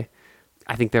Sunday.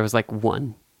 I think there was like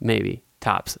one, maybe,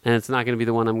 tops. And it's not going to be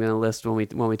the one I'm going to list when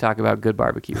we talk about good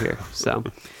barbecue here. So...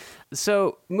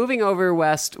 So moving over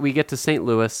west, we get to St.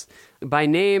 Louis. By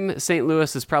name, St.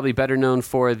 Louis is probably better known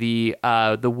for the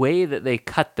way that they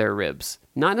cut their ribs.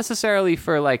 Not necessarily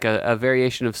for like a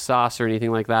variation of sauce or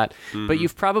anything like that, but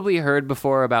you've probably heard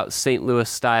before about St. Louis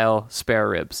style spare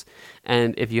ribs.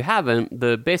 And if you haven't,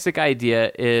 the basic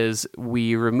idea is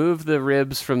we remove the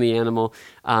ribs from the animal,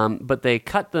 but they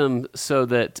cut them so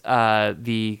that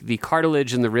the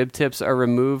cartilage and the rib tips are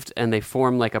removed and they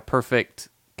form like a perfect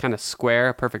kind of square,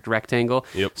 a perfect rectangle.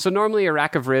 Yep. So normally a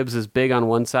rack of ribs is big on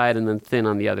one side and then thin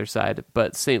on the other side.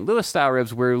 But St. Louis style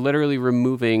ribs, we're literally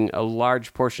removing a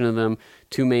large portion of them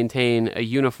to maintain a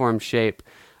uniform shape.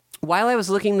 While I was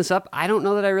looking this up, I don't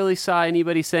know that I really saw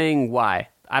anybody saying why.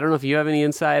 I don't know if you have any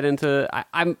insight into...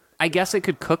 I guess it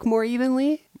could cook more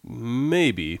evenly?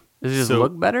 Maybe. Does it just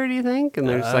look better, do you think? And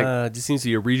there's it just seems to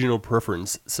be a regional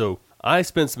preference. So I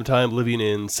spent some time living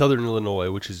in southern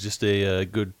Illinois, which is just a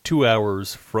good 2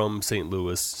 hours from St.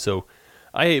 Louis. So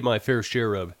I ate my fair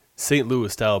share of St.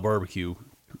 Louis style barbecue.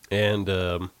 And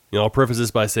I'll preface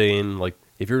this by saying, like,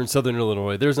 if you're in southern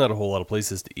Illinois, there's not a whole lot of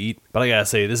places to eat. But I gotta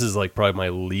say, this is like probably my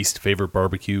least favorite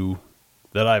barbecue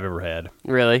that I've ever had.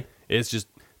 Really? It's just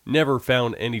never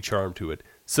found any charm to it.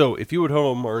 So if you at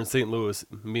home are in St. Louis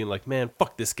being like, man,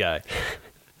 fuck this guy,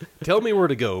 tell me where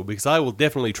to go, because I will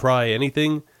definitely try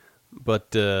anything.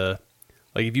 But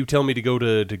like if you tell me to go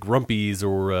to Grumpy's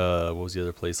or what was the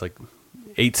other place, like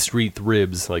 8th Street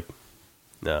Ribs, like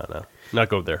no, not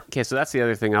go there. Okay, so that's the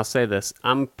other thing. I'll say this.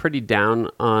 I'm pretty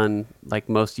down on like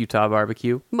most Utah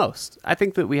barbecue. Most. I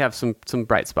think that we have some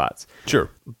bright spots. Sure.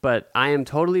 But I am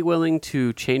totally willing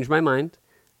to change my mind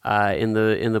in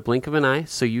the blink of an eye.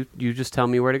 So you just tell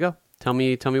me where to go. Tell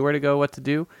me where to go, what to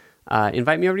do.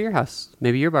 Invite me over to your house.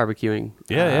 Maybe you're barbecuing.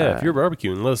 Yeah. If you're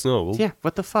barbecuing, let us know. Yeah,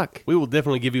 what the fuck? We will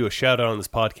definitely give you a shout out on this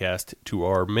podcast to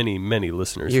our many, many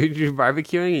listeners. You're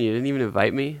barbecuing and you didn't even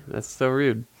invite me? That's so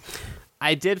rude.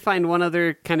 I did find one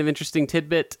other kind of interesting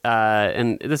tidbit,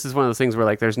 and this is one of those things where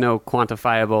like there's no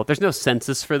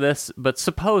census for this, but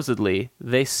supposedly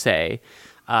they say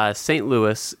St.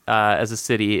 Louis as a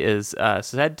city is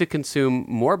said to consume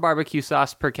more barbecue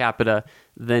sauce per capita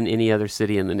than any other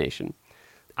city in the nation.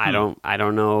 I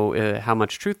don't know how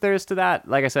much truth there is to that.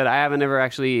 Like I said, I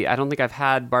don't think I've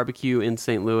had barbecue in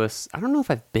St. Louis. I don't know if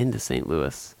I've been to St.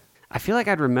 Louis. I feel like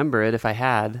I'd remember it if I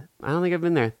had. I don't think I've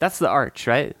been there. That's the Arch,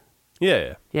 right?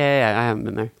 Yeah. Yeah, I haven't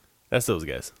been there. That's those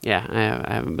guys. Yeah,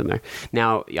 I haven't been there.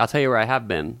 Now, I'll tell you where I have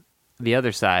been. The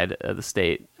other side of the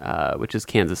state, which is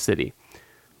Kansas City.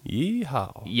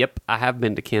 Yeehaw. Yep, I have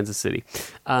been to Kansas City.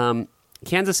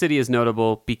 Kansas City is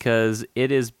notable because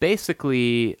it is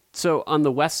basically... So on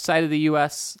the west side of the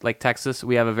U.S., like Texas,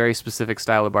 we have a very specific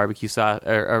style of barbecue sauce,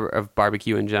 or of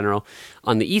barbecue in general.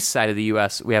 On the east side of the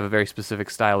U.S., we have a very specific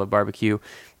style of barbecue.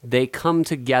 They come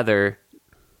together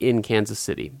in Kansas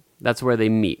City. That's where they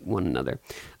meet one another.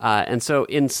 And so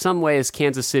in some ways,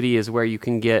 Kansas City is where you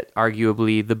can get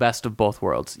arguably the best of both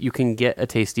worlds. You can get a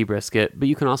tasty brisket, but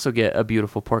you can also get a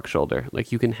beautiful pork shoulder.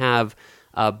 Like you can have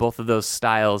both of those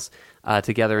styles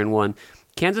together in one.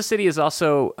 Kansas City is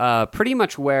also pretty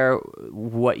much where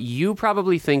what you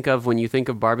probably think of when you think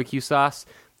of barbecue sauce.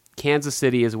 Kansas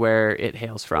City is where it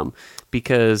hails from,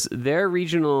 because their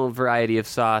regional variety of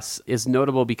sauce is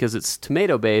notable because it's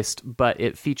tomato-based, but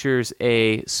it features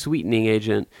a sweetening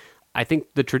agent. I think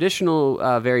the traditional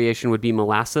variation would be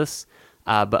molasses,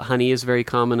 but honey is very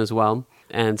common as well.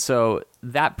 And so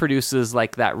that produces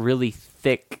like that really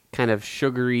thick, kind of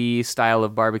sugary style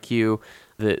of barbecue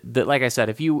that like I said,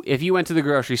 if you went to the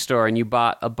grocery store and you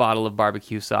bought a bottle of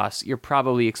barbecue sauce, you're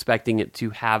probably expecting it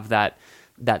to have that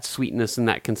sweetness and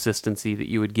that consistency that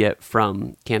you would get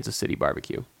from Kansas City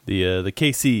barbecue. The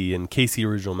KC and KC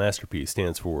Original Masterpiece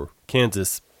stands for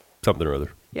Kansas something or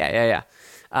other. Yeah.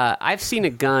 I've seen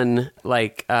a gun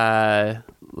like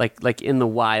in the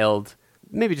wild,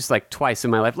 maybe just like twice in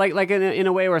my life, like in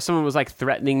a way where someone was like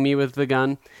threatening me with the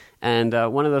gun, and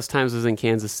one of those times was in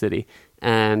Kansas City,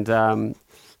 and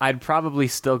I'd probably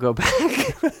still go back.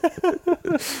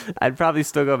 I'd probably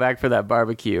still go back for that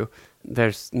barbecue.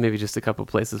 There's maybe just a couple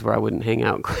places where I wouldn't hang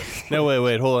out. No,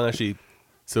 wait, hold on. Actually,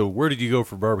 so where did you go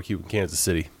for barbecue in Kansas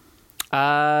City?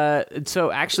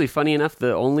 So actually, funny enough,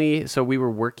 so we were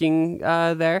working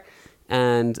there,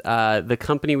 and the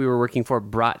company we were working for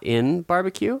brought in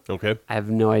barbecue. Okay. I have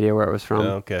no idea where it was from.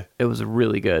 Okay. It was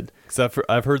really good. Because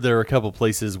I've heard there are a couple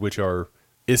places which are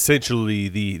essentially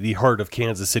the heart of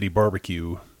Kansas City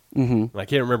barbecue. Mm-hmm. I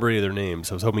can't remember any of their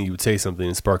names. I was hoping you would say something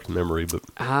and spark the memory, but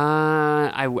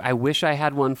I wish I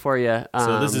had one for you.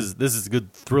 So this is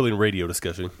good, thrilling radio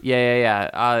discussion.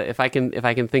 Yeah. If I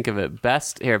can think of it,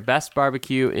 best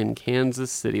barbecue in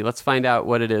Kansas City. Let's find out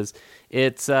what it is.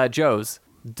 It's Joe's.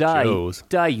 Joe's.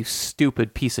 Duh, you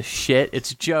stupid piece of shit.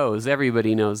 It's Joe's.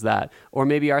 Everybody knows that. Or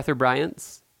maybe Arthur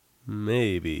Bryant's.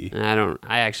 Maybe.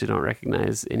 I actually don't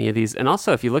recognize any of these. And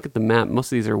also, if you look at the map, most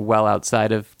of these are well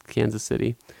outside of Kansas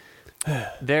City.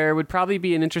 There would probably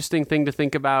be an interesting thing to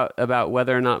think about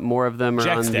whether or not more of them are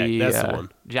Jack on Stack, the that's the one.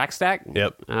 Jack Stack.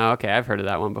 Yep. Oh, okay, I've heard of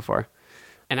that one before.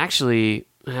 And actually,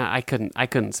 I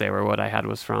couldn't say where what I had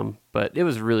was from, but it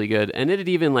was really good. And it had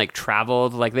even like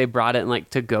traveled, like they brought it in like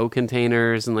to go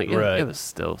containers, and like it was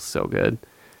still so good.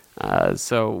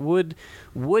 So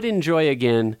would enjoy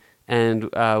again. And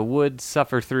would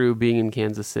suffer through being in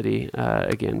Kansas City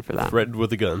again for that. Threatened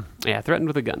with a gun. Yeah, threatened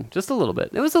with a gun. Just a little bit.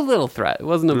 It was a little threat. It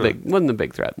wasn't a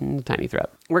big threat. A tiny threat.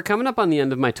 We're coming up on the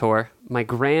end of my tour, my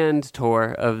grand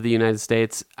tour of the United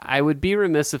States. I would be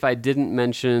remiss if I didn't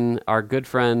mention our good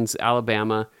friends,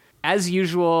 Alabama. As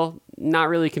usual, not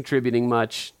really contributing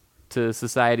much to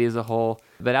society as a whole.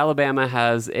 But Alabama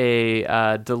has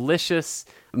a delicious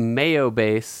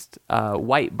mayo-based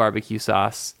white barbecue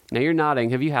sauce. Now you're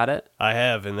nodding. Have you had it? I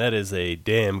have, and that is a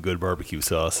damn good barbecue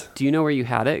sauce. Do you know where you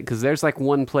had it? Because there's like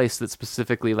one place that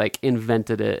specifically like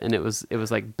invented it, and it was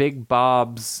like Big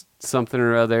Bob's something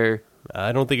or other.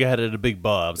 I don't think I had it at Big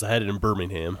Bob's. I had it in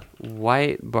Birmingham.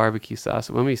 White barbecue sauce.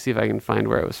 Let me see if I can find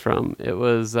where it was from. It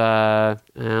was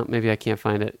maybe I can't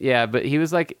find it. Yeah, but he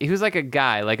was like a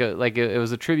guy, it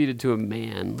was attributed to a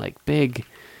man, like big.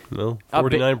 No,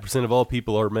 49% of all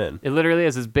people are men. It literally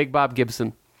is. It's Big Bob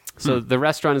Gibson. So the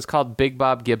restaurant is called Big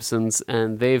Bob Gibson's,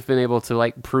 and they've been able to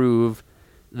like prove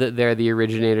that they're the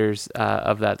originators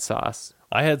of that sauce.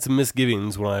 I had some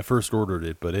misgivings when I first ordered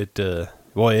it, but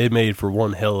it made for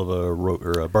one hell of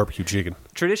a barbecue chicken.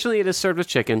 Traditionally, it is served with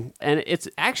chicken, and it's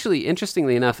actually,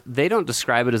 interestingly enough, they don't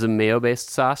describe it as a mayo-based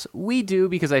sauce. We do,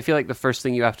 because I feel like the first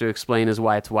thing you have to explain is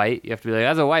why it's white. You have to be like,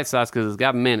 that's a white sauce because it's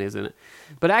got mayonnaise in it.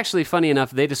 But actually, funny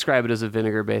enough, they describe it as a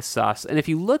vinegar-based sauce. And if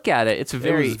you look at it, it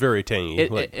was very tangy.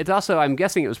 It's also, I'm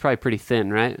guessing it was probably pretty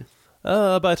thin, right?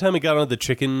 By the time it got on the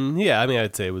chicken, yeah, I mean,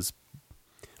 I'd say it was,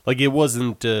 like, it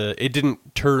wasn't, it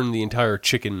didn't turn the entire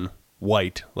chicken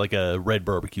white like a red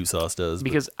barbecue sauce does.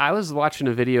 Because I was watching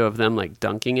a video of them, like,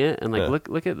 dunking it, and, like,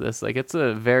 look at this. Like, it's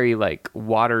a very, like,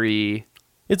 watery...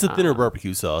 It's a thinner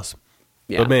barbecue sauce.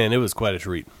 Yeah. But, man, it was quite a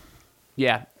treat.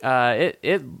 Yeah,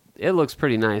 it looks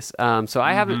pretty nice. So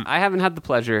I haven't had the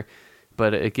pleasure,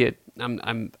 but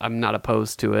I'm not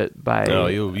opposed to it by. No,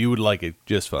 you would like it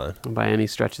just fine by any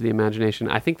stretch of the imagination.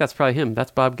 I think that's probably him. That's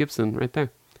Bob Gibson right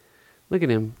there. Look at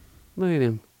him.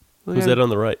 Who's that on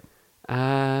the right?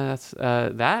 That's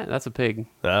a pig.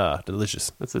 Ah,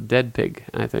 delicious. That's a dead pig,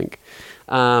 I think.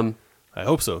 I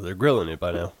hope so. They're grilling it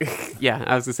by now. Yeah,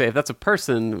 I was gonna say if that's a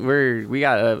person, we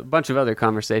got a bunch of other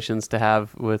conversations to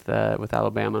have with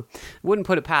Alabama. Wouldn't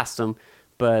put it past them,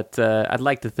 but I'd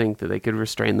like to think that they could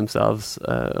restrain themselves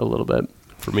a little bit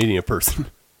from eating a person.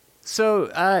 So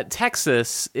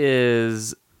Texas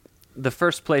is the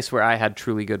first place where I had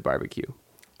truly good barbecue.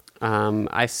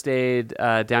 I stayed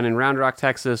down in Round Rock,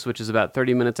 Texas, which is about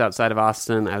 30 minutes outside of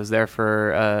Austin. I was there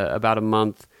for about a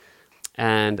month.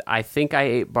 And I think I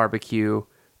ate barbecue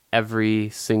every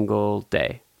single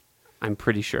day. I'm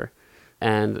pretty sure.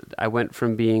 And I went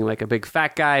from being like a big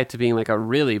fat guy to being like a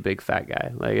really big fat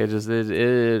guy. Like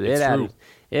it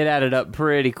added up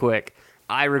pretty quick.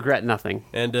 I regret nothing.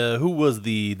 And who was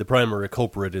the primary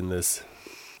culprit in this?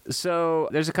 So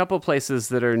there's a couple of places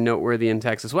that are noteworthy in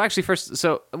Texas. Well, actually, first,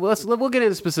 we'll get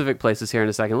into specific places here in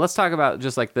a second. Let's talk about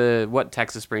just like what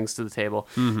Texas brings to the table.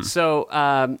 Mm-hmm. So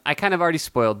I kind of already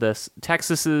spoiled this.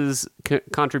 Texas's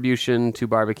contribution to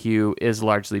barbecue is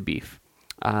largely beef.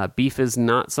 Beef is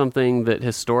not something that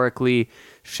historically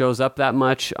shows up that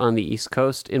much on the East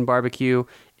Coast in barbecue.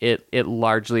 It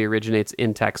largely originates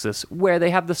in Texas, where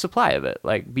they have the supply of it.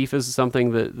 Like, beef is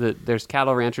something that there's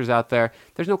cattle ranchers out there.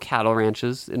 There's no cattle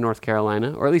ranches in North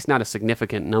Carolina, or at least not a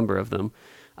significant number of them.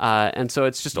 And so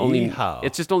it's just only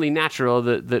natural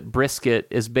that brisket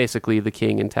is basically the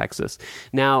king in Texas.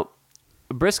 Now,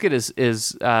 brisket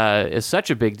is such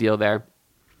a big deal there.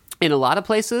 In a lot of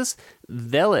places,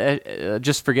 they'll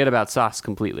just forget about sauce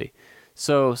completely.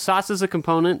 So sauce is a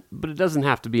component, but it doesn't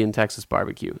have to be in Texas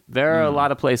barbecue. There are a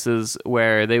lot of places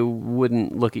where they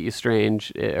wouldn't look at you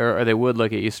strange, or they would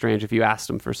look at you strange if you asked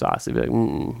them for sauce. They'd be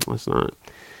like,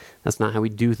 that's not how we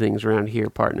do things around here,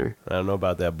 partner. I don't know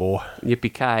about that, boy.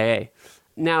 Yippee-ki-yay.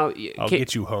 Now, I'll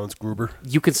get you, Hans Gruber.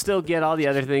 you can still get all the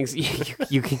other things.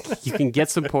 You can get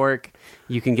some pork.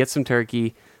 You can get some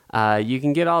turkey. You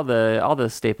can get all the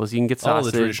staples. You can get sausage.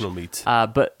 All the traditional meats.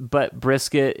 But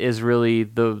brisket is really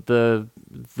the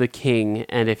king.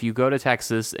 And if you go to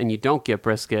Texas and you don't get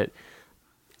brisket,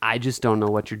 I just don't know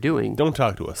what you're doing. Don't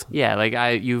talk to us. Yeah,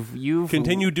 like you've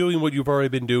Continue doing what you've already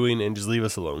been doing and just leave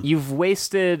us alone. You've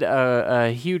wasted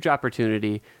a huge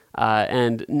opportunity.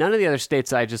 And none of the other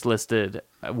states I just listed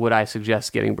would I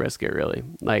suggest getting brisket, really.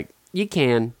 Like, you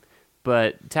can,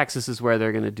 but Texas is where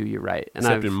they're going to do you right. And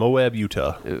Except in Moab,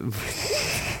 Utah. You're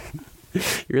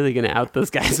really going to out those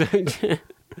guys, aren't you?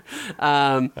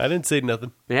 I didn't say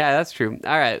nothing. Yeah, that's true.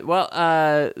 All right.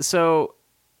 Well, so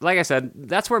like I said,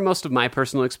 that's where most of my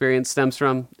personal experience stems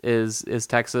from is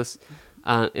Texas.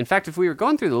 In fact, if we were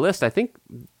going through the list, I think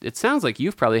it sounds like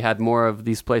you've probably had more of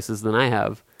these places than I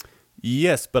have.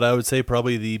 Yes, but I would say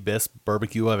probably the best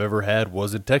barbecue I've ever had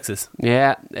was in Texas.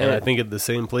 Yeah. And I think at the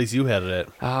same place you had it at.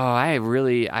 Oh, I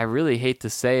really hate to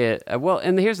say it. Well,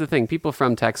 and here's the thing. People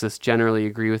from Texas generally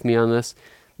agree with me on this.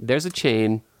 There's a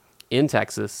chain in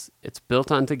Texas. It's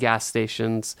built onto gas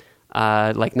stations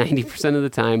like 90% of the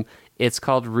time. It's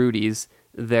called Rudy's.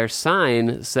 Their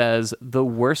sign says the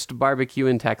worst barbecue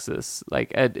in Texas,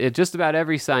 like at just about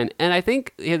every sign. And I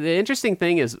think the interesting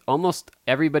thing is almost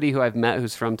everybody who I've met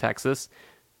who's from Texas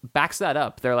backs that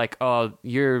up. They're like, oh,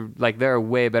 there are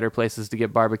way better places to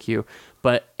get barbecue.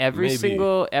 But every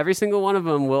single one of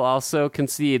them will also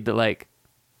concede that, like,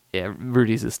 yeah,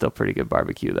 Rudy's is still pretty good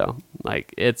barbecue though.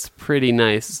 Like, it's pretty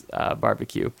nice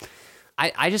barbecue.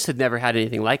 I just had never had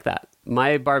anything like that.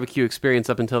 My barbecue experience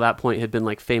up until that point had been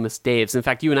like Famous Dave's. In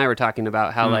fact, you and I were talking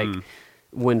about how like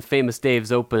when Famous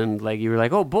Dave's opened, like you were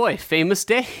like, oh boy, Famous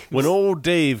Dave. When old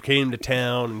Dave came to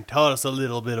town and taught us a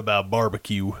little bit about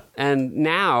barbecue. And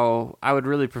now I would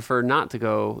really prefer not to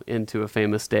go into a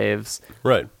Famous Dave's.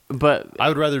 Right. But I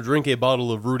would rather drink a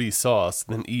bottle of Rudy's sauce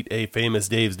than eat a Famous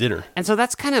Dave's dinner. And so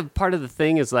that's kind of part of the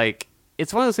thing is like,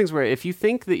 it's one of those things where if you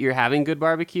think that you're having good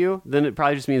barbecue, then it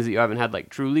probably just means that you haven't had like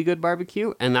truly good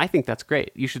barbecue. And I think that's great.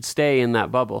 You should stay in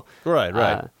that bubble.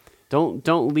 Right.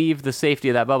 Don't leave the safety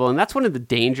of that bubble. And that's one of the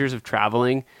dangers of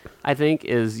traveling, I think,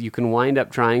 is you can wind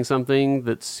up trying something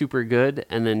that's super good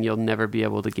and then you'll never be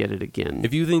able to get it again.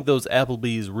 If you think those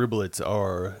Applebee's riblets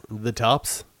are the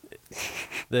tops,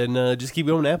 then just keep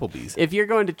going to Applebee's. If you're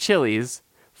going to Chili's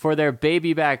for their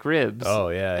baby back ribs,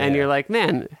 and you're like,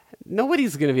 man,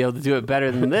 nobody's going to be able to do it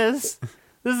better than this.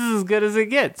 This is as good as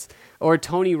it gets. Or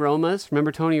Tony Roma's.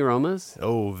 Remember Tony Roma's?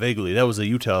 Oh, vaguely. That was a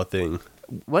Utah thing.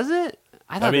 Was it?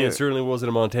 I mean, it certainly wasn't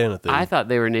a Montana thing. I thought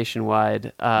they were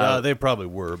nationwide. No, they probably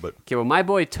were, but... Okay, well, my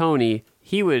boy Tony,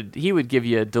 he would give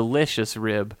you a delicious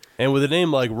rib. And with a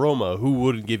name like Roma, who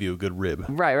wouldn't give you a good rib?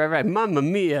 Right. Mamma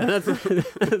mia.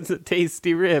 That's a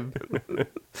tasty rib.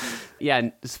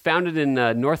 Yeah, it's founded in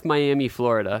North Miami,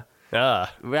 Florida.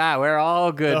 Ah. Yeah, we're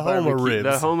all good. The home of ribs.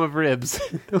 The home of ribs.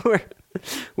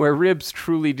 where ribs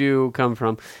truly do come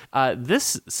from.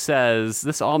 This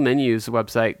All Menus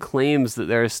website claims that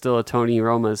there is still a Tony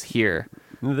Roma's here.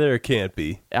 There can't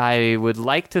be. I would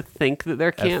like to think that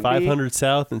there can't be. At 500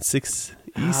 South and 6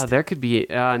 East? There could be.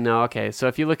 No, okay. So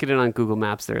if you look at it on Google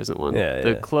Maps, there isn't one. Yeah,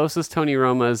 the closest Tony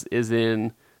Roma's is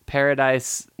in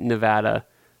Paradise, Nevada.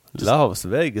 Las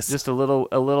Vegas. Just a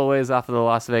little ways off of the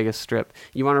Las Vegas Strip.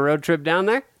 You want a road trip down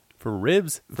there? For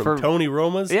ribs? From Tony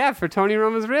Roma's? Yeah, for Tony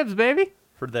Roma's ribs, baby.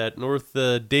 For that North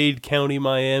Dade County,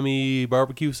 Miami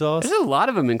barbecue sauce? There's a lot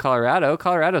of them in Colorado.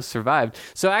 Colorado's survived.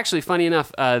 So actually, funny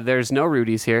enough, there's no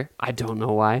Rudy's here. I don't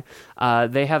know why.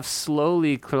 They have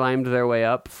slowly climbed their way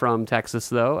up from Texas,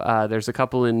 though. There's a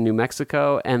couple in New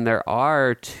Mexico, and there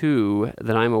are 2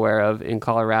 that I'm aware of in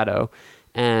Colorado.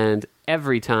 And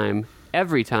every time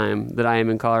that I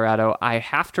am in Colorado, I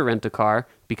have to rent a car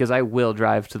because I will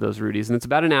drive to those Rudy's. And it's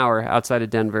about an hour outside of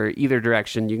Denver, either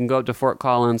direction. You can go up to Fort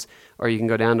Collins or you can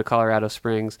go down to Colorado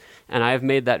Springs. And I have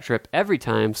made that trip every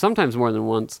time, sometimes more than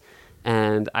once,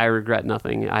 and I regret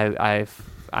nothing. I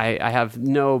have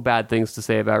no bad things to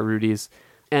say about Rudy's.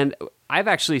 And I've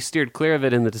actually steered clear of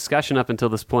it in the discussion up until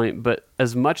this point, but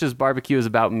as much as barbecue is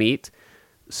about meat,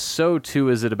 so too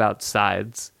is it about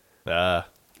sides.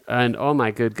 And oh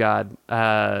my good God,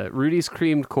 Rudy's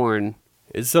creamed corn.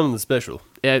 It's something special.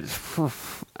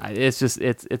 It's just,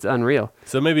 it's unreal.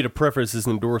 So maybe to preface this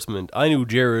endorsement, I knew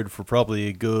Jared for probably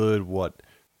a good,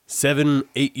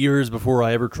 7-8 years before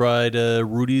I ever tried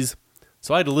Rudy's.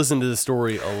 So I had to listen to this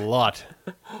story a lot.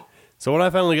 So when I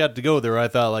finally got to go there, I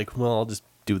thought like, well, I'll just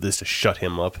do this to shut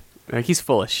him up. Like, he's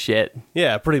full of shit.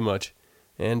 Yeah, pretty much.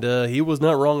 And he was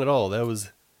not wrong at all. That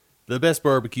was the best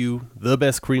barbecue, the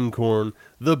best cream corn,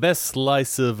 the best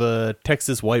slice of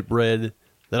Texas white bread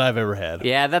that I've ever had.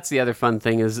 Yeah, that's the other fun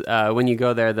thing is when you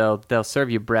go there, they'll serve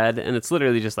you bread, and it's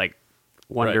literally just like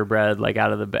Wonder Bread, like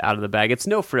out of the bag. It's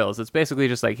no frills. It's basically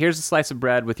just like, here's a slice of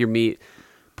bread with your meat.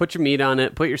 Put your meat on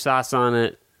it. Put your sauce on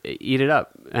it. Eat it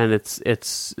up, and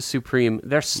it's supreme.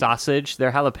 Their sausage,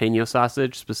 their jalapeno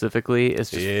sausage specifically,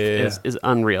 is just is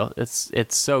unreal.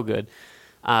 It's so good.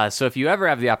 So if you ever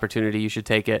have the opportunity, you should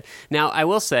take it. Now, I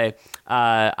will say,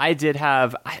 I did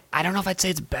have, I don't know if I'd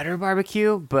say it's better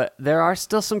barbecue, but there are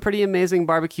still some pretty amazing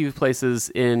barbecue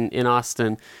places in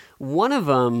Austin. One of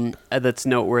them that's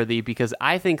noteworthy because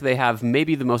I think they have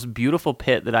maybe the most beautiful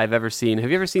pit that I've ever seen. Have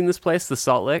you ever seen this place, the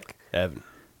Salt Lick? Haven't.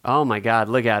 Oh my God,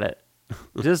 look at it.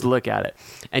 Just look at it.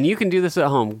 And you can do this at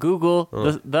home. Google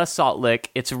the Salt Lick.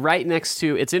 It's right next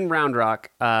to, it's in Round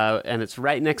Rock, and it's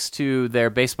right next to their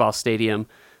baseball stadium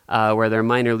where their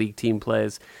minor league team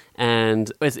plays. And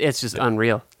it's just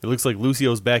unreal. It looks like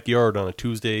Lucio's backyard on a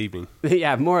Tuesday evening.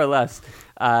 Yeah, more or less.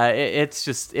 It's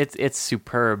just, it's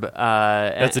superb.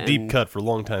 That's a deep cut for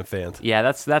longtime fans. Yeah,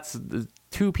 that's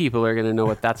two people are going to know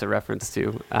what that's a reference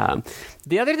to.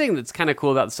 The other thing that's kind of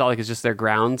cool about the Salt Lake is just their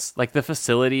grounds. Like the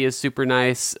facility is super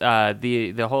nice.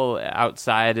 The whole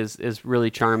outside is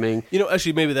really charming. You know,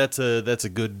 actually, maybe that's a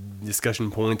good discussion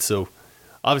point. So,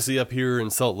 obviously, up here in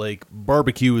Salt Lake,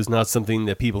 barbecue is not something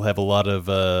that people have a lot of.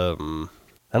 I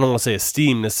don't want to say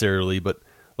esteem necessarily, but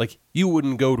like you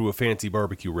wouldn't go to a fancy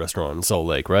barbecue restaurant in Salt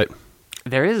Lake, right?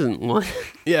 There isn't one.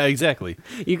 Yeah, exactly.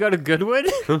 You go to Goodwood.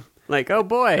 Like, oh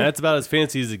boy, that's about as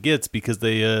fancy as it gets because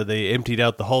they emptied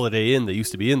out the Holiday Inn that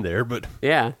used to be in there. But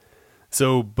yeah,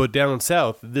 so but down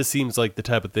south, this seems like the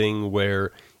type of thing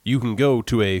where you can go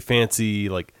to a fancy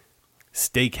like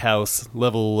steakhouse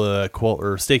level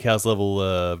steakhouse level.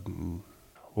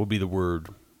 What would be the word?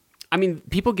 I mean,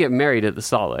 people get married at the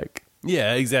Salt Lake.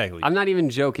 Yeah, exactly. I'm not even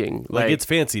joking. Like it's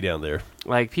fancy down there.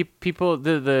 Like people,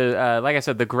 the like I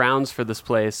said, the grounds for this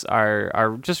place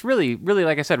are just really, really,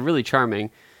 like I said, really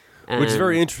charming. Which is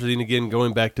very interesting, again,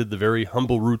 going back to the very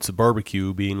humble roots of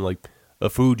barbecue being like a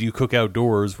food you cook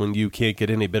outdoors when you can't get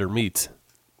any better meats.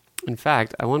 In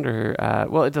fact, I wonder,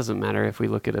 well, it doesn't matter if we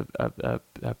look at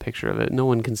a picture of it. No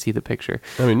one can see the picture.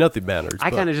 I mean, nothing matters. I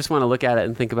kind of just want to look at it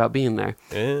and think about being there.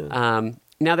 Yeah.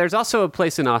 Now, there's also a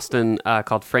place in Austin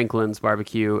called Franklin's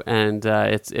Barbecue, and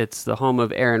it's the home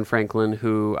of Aaron Franklin,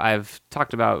 who I've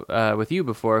talked about with you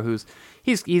before,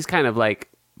 he's kind of like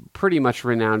pretty much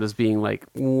renowned as being like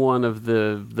one of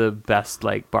the best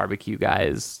like barbecue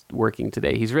guys working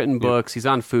today. He's written books. He's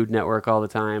on Food Network all the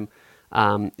time.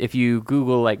 If you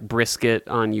Google like brisket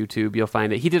on YouTube, you'll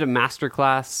find it. He did a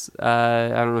masterclass. I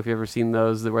don't know if you've ever seen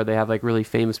those where they have like really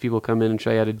famous people come in and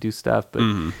show you how to do stuff, but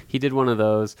he did one of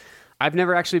those. I've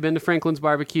never actually been to Franklin's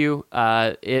Barbecue.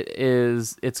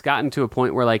 It's gotten to a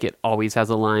point where like it always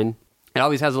has a line. It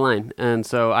always has a line, and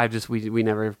so we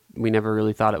never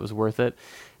really thought it was worth it.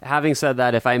 Having said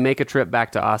that, if I make a trip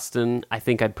back to Austin, I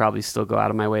think I'd probably still go out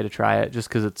of my way to try it, just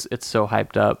because it's so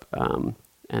hyped up.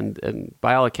 And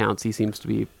by all accounts, he seems to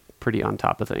be pretty on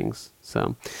top of things,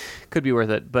 so could be worth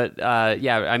it. But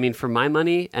yeah, I mean, for my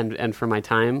money and for my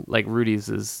time, like Rudy's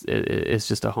is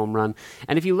just a home run.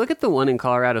 And if you look at the one in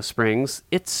Colorado Springs,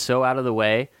 it's so out of the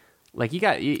way. Like you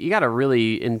got to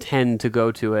really intend to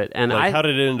go to it. And how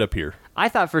did it end up here? I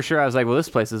thought for sure, I was like, well, this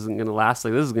place isn't going to last.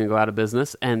 Like, this is going to go out of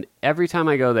business. And every time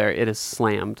I go there, it is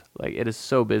slammed. Like, it is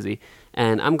so busy.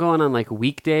 And I'm going on, like,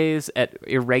 weekdays at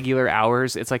irregular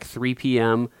hours. It's like 3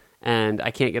 p.m., and I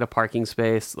can't get a parking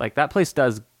space. Like, that place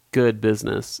does good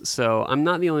business. So I'm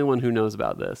not the only one who knows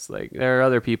about this. Like, there are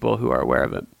other people who are aware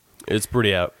of it. It's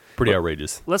pretty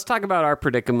outrageous. Let's talk about our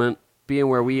predicament, being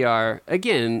where we are.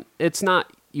 Again, it's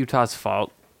not Utah's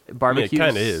fault. Barbecue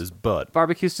kind of is, but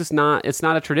barbecue's just not. It's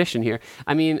not a tradition here.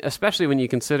 I mean, especially when you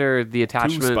consider the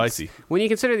attachments. Too spicy. When you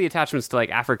consider the attachments to like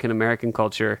African American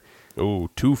culture. Oh,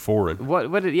 too foreign.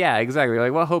 What? Yeah, exactly.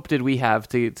 Like, what hope did we have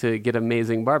to get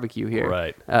amazing barbecue here?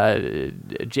 Right.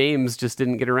 James just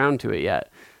didn't get around to it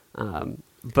yet.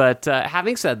 But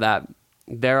having said that,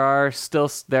 there are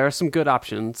some good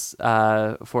options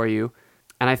for you,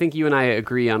 and I think you and I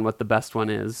agree on what the best one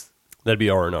is. That'd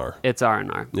be R&R. It's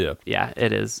R&R. Yeah. Yeah,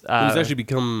 it is. It's actually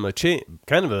become a chain,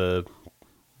 kind of a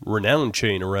renowned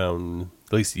chain around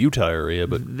at least the Utah area.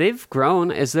 But they've grown.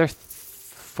 Is there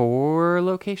 4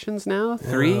 locations now?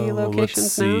 3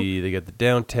 locations now? Let's see. They got the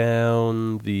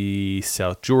downtown, the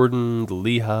South Jordan, the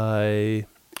Lehigh.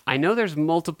 I know there's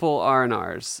multiple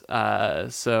R&Rs.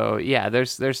 So yeah,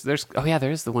 there's. Oh yeah, there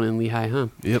is the one in Lehigh, huh?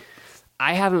 Yep.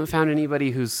 I haven't found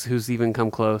anybody who's even come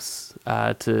close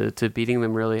to beating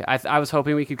them. Really, I was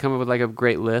hoping we could come up with like a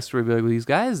great list where we'd be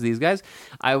like, these guys.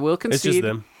 I will concede. It's just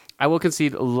them. I will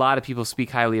concede. A lot of people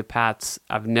speak highly of Pat's.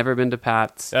 I've never been to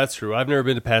Pat's. That's true. I've never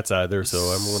been to Pat's either, so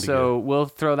I'm willing to go. So we'll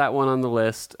throw that one on the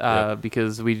list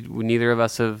because we neither of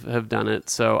us have done it.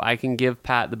 So I can give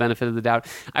Pat the benefit of the doubt.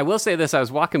 I will say this: I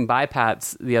was walking by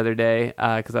Pat's the other day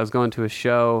because I was going to a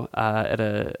show at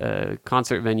a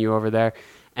concert venue over there.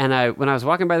 And when I was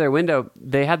walking by their window,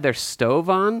 they had their stove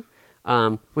on,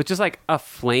 with just like a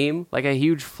flame, like a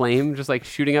huge flame, just like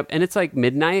shooting up. And it's like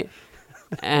midnight,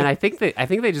 and I think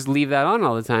they just leave that on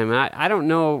all the time. And I don't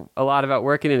know a lot about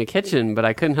working in a kitchen, but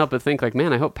I couldn't help but think like,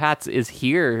 man, I hope Pat's is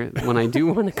here when I do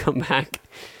want to come back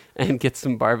and get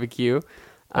some barbecue.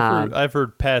 I've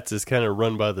heard Pat's is kind of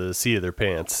run by the seat of their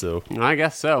pants, so I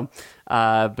guess so.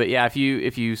 But yeah, if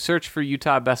you search for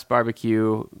Utah best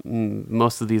barbecue,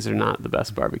 most of these are not the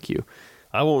best barbecue.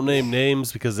 I won't name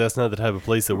names because that's not the type of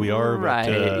place that we are. Right?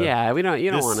 But, yeah, we don't.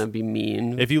 You don't want to be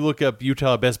mean. If you look up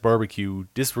Utah best barbecue,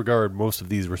 disregard most of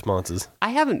these responses.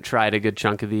 I haven't tried a good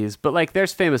chunk of these, but like,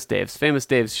 there's Famous Dave's. Famous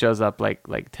Dave's shows up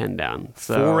like 10 down.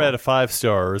 So 4 out of 5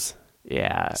 stars.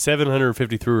 Yeah,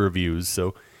 753 reviews.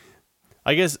 So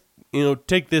I guess,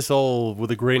 take this all with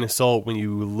a grain of salt when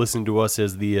you listen to us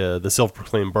as the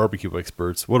self-proclaimed barbecue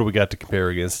experts. What do we got to compare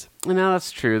against? No,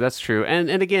 that's true. That's true.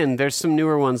 And again, there's some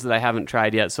newer ones that I haven't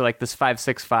tried yet. So like this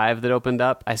 565 that opened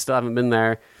up, I still haven't been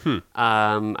there.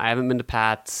 I haven't been to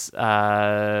Pat's.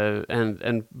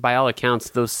 And by all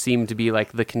accounts, those seem to be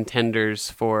like the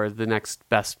contenders for the next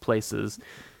best places.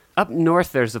 Up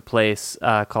north, there's a place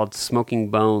called Smoking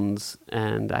Bones,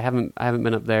 and I haven't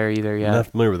been up there either yet. I'm not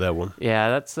familiar with that one. Yeah,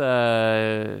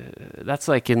 that's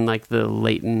like in like the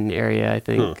Layton area, I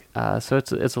think. So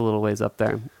it's a little ways up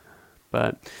there,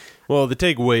 but well, the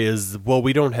takeaway is,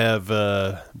 we don't have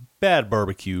bad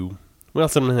barbecue. We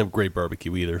also don't have great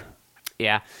barbecue either.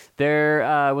 Yeah,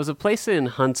 there was a place in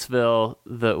Huntsville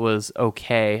that was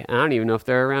okay. I don't even know if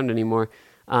they're around anymore.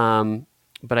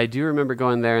 But I do remember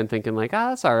going there and thinking like,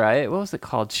 that's all right. What was it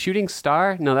called? Shooting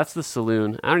Star? No, that's the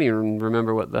saloon. I don't even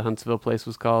remember what the Huntsville place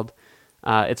was called.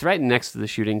 It's right next to the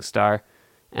Shooting Star,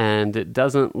 and it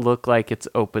doesn't look like it's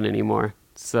open anymore.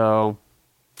 So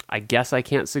I guess I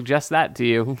can't suggest that to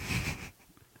you.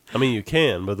 I mean, you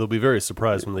can, but they'll be very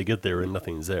surprised when they get there and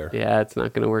nothing's there. Yeah, it's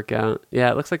not going to work out. Yeah,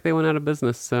 it looks like they went out of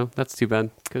business, so that's too bad.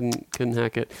 Couldn't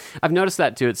hack it. I've noticed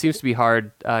that too. It seems to be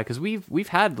hard because we've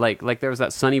had like there was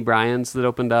that Sonny Bryan's that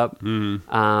opened up.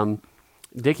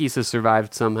 Dickies has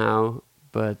survived somehow,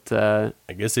 but I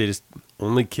guess they just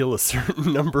only kill a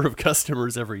certain number of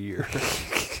customers every year.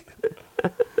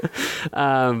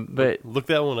 But look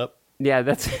that one up. Yeah,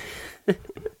 that's.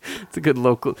 That's a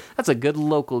good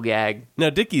local gag. Now,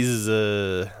 Dickies is,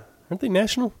 aren't they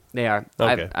national? They are.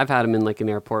 Okay. I've had them in like an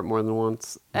airport more than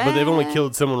once. But they've only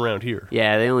killed someone around here.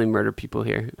 Yeah, they only murder people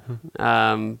here.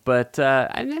 I mean,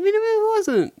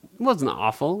 it wasn't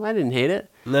awful. I didn't hate it.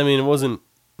 I mean, it wasn't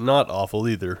not awful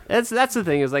either. That's the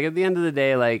thing is like at the end of the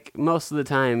day, like most of the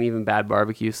time, even bad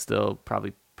barbecue is still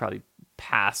probably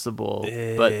passable.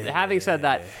 But having said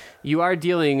that, you are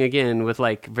dealing again with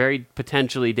like very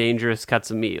potentially dangerous cuts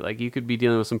of meat. Like you could be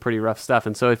dealing with some pretty rough stuff.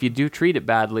 And so if you do treat it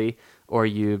badly, or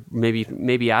you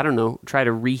maybe I don't know, try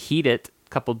to reheat it a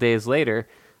couple days later,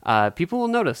 people will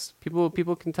notice.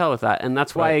 People can tell with that. And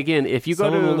that's why again, if you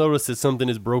someone will notice that something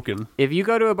is broken. If you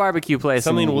go to a barbecue place,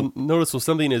 will notice when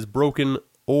something is broken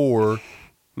or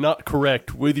not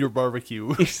correct with your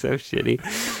barbecue. You're so shitty.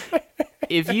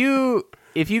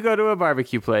 If you go to a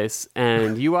barbecue place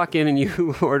and you walk in and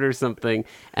you order something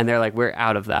and they're like, we're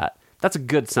out of that, that's a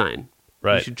good sign.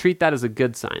 Right. You should treat that as a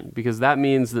good sign because that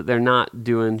means that they're not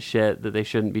doing shit that they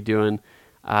shouldn't be doing,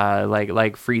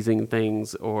 like freezing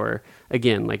things or,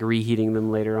 again, like reheating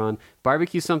them later on.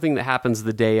 Barbecue's something that happens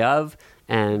the day of,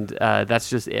 and that's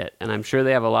just it. And I'm sure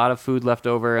they have a lot of food left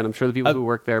over, and I'm sure the people who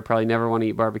work there probably never want to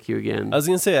eat barbecue again. I was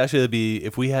going to say, actually, that'd be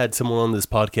if we had someone on this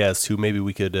podcast who maybe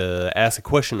we could ask a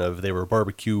question of. They were a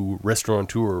barbecue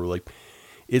restaurateur. Like,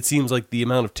 it seems like the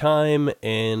amount of time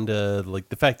and like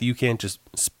the fact that you can't just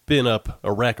spin up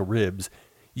a rack of ribs,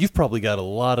 you've probably got a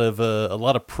lot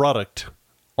of product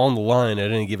on the line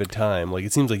at any given time. Like,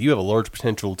 it seems like you have a large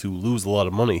potential to lose a lot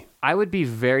of money. I would be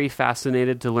very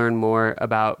fascinated to learn more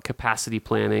about capacity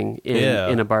planning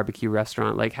in a barbecue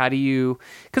restaurant. Like, how do you...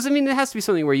 Because, I mean, it has to be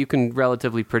something where you can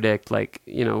relatively predict, like,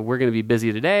 we're going to be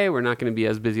busy today, we're not going to be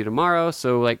as busy tomorrow,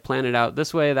 so, like, plan it out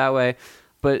this way, that way.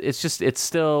 But it's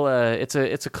still it's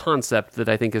a concept that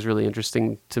I think is really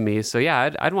interesting to me. So, yeah,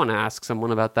 I'd want to ask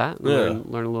someone about that, learn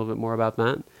a little bit more about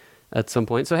that at some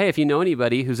point. So, hey, if you know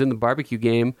anybody who's in the barbecue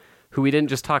game, who we didn't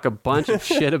just talk a bunch of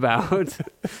shit about.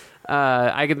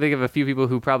 I can think of a few people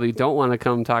who probably don't want to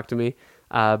come talk to me.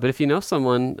 But if you know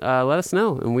someone, let us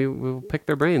know, and we'll pick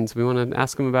their brains. We want to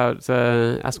ask them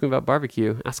about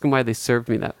barbecue. Ask them why they served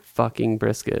me that fucking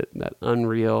brisket, that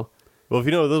unreal. Well, if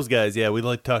you know those guys, yeah, we'd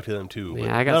like to talk to them too.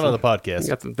 Yeah, I got not some, on the podcast. I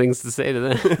got some things to say to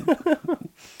them.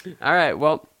 All right,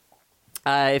 well,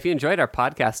 if you enjoyed our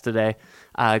podcast today,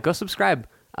 go subscribe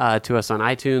to us on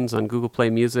iTunes, on Google Play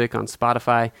Music, on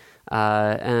Spotify,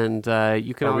 and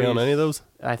you can. Are always, we on any of those?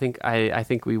 I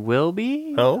think we will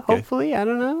be. Oh, okay. Hopefully, I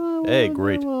don't know. Hey,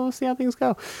 great. We'll see how things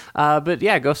go. But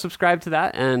yeah, go subscribe to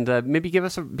that, and maybe give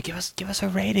us a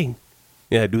rating.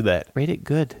 Yeah, do that. Rate it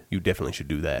good. You definitely should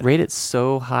do that. Rate it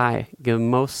so high. Give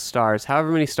most stars. However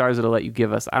many stars it'll let you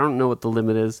give us. I don't know what the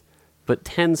limit is, but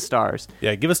 10 stars.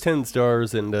 Yeah, give us 10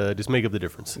 stars and just make up the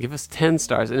difference. Give us 10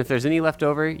 stars. And if there's any left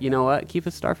over, you know what? Keep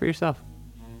a star for yourself.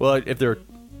 Well, if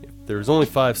there's only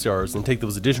 5 stars, then take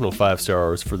those additional 5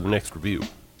 stars for the next review.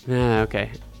 Yeah,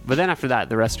 okay. But then after that,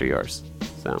 the rest are yours.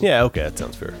 So Yeah, okay, that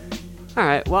sounds fair. All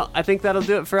right. Well, I think that'll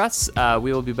do it for us.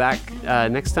 We will be back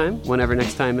next time, whenever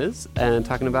next time is, and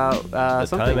talking about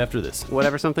something. Time after this.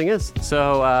 Whatever something is.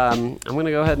 So I'm going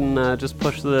to go ahead and just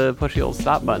push the old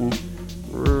stop button.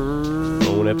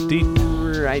 Bon appetit.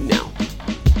 Right now.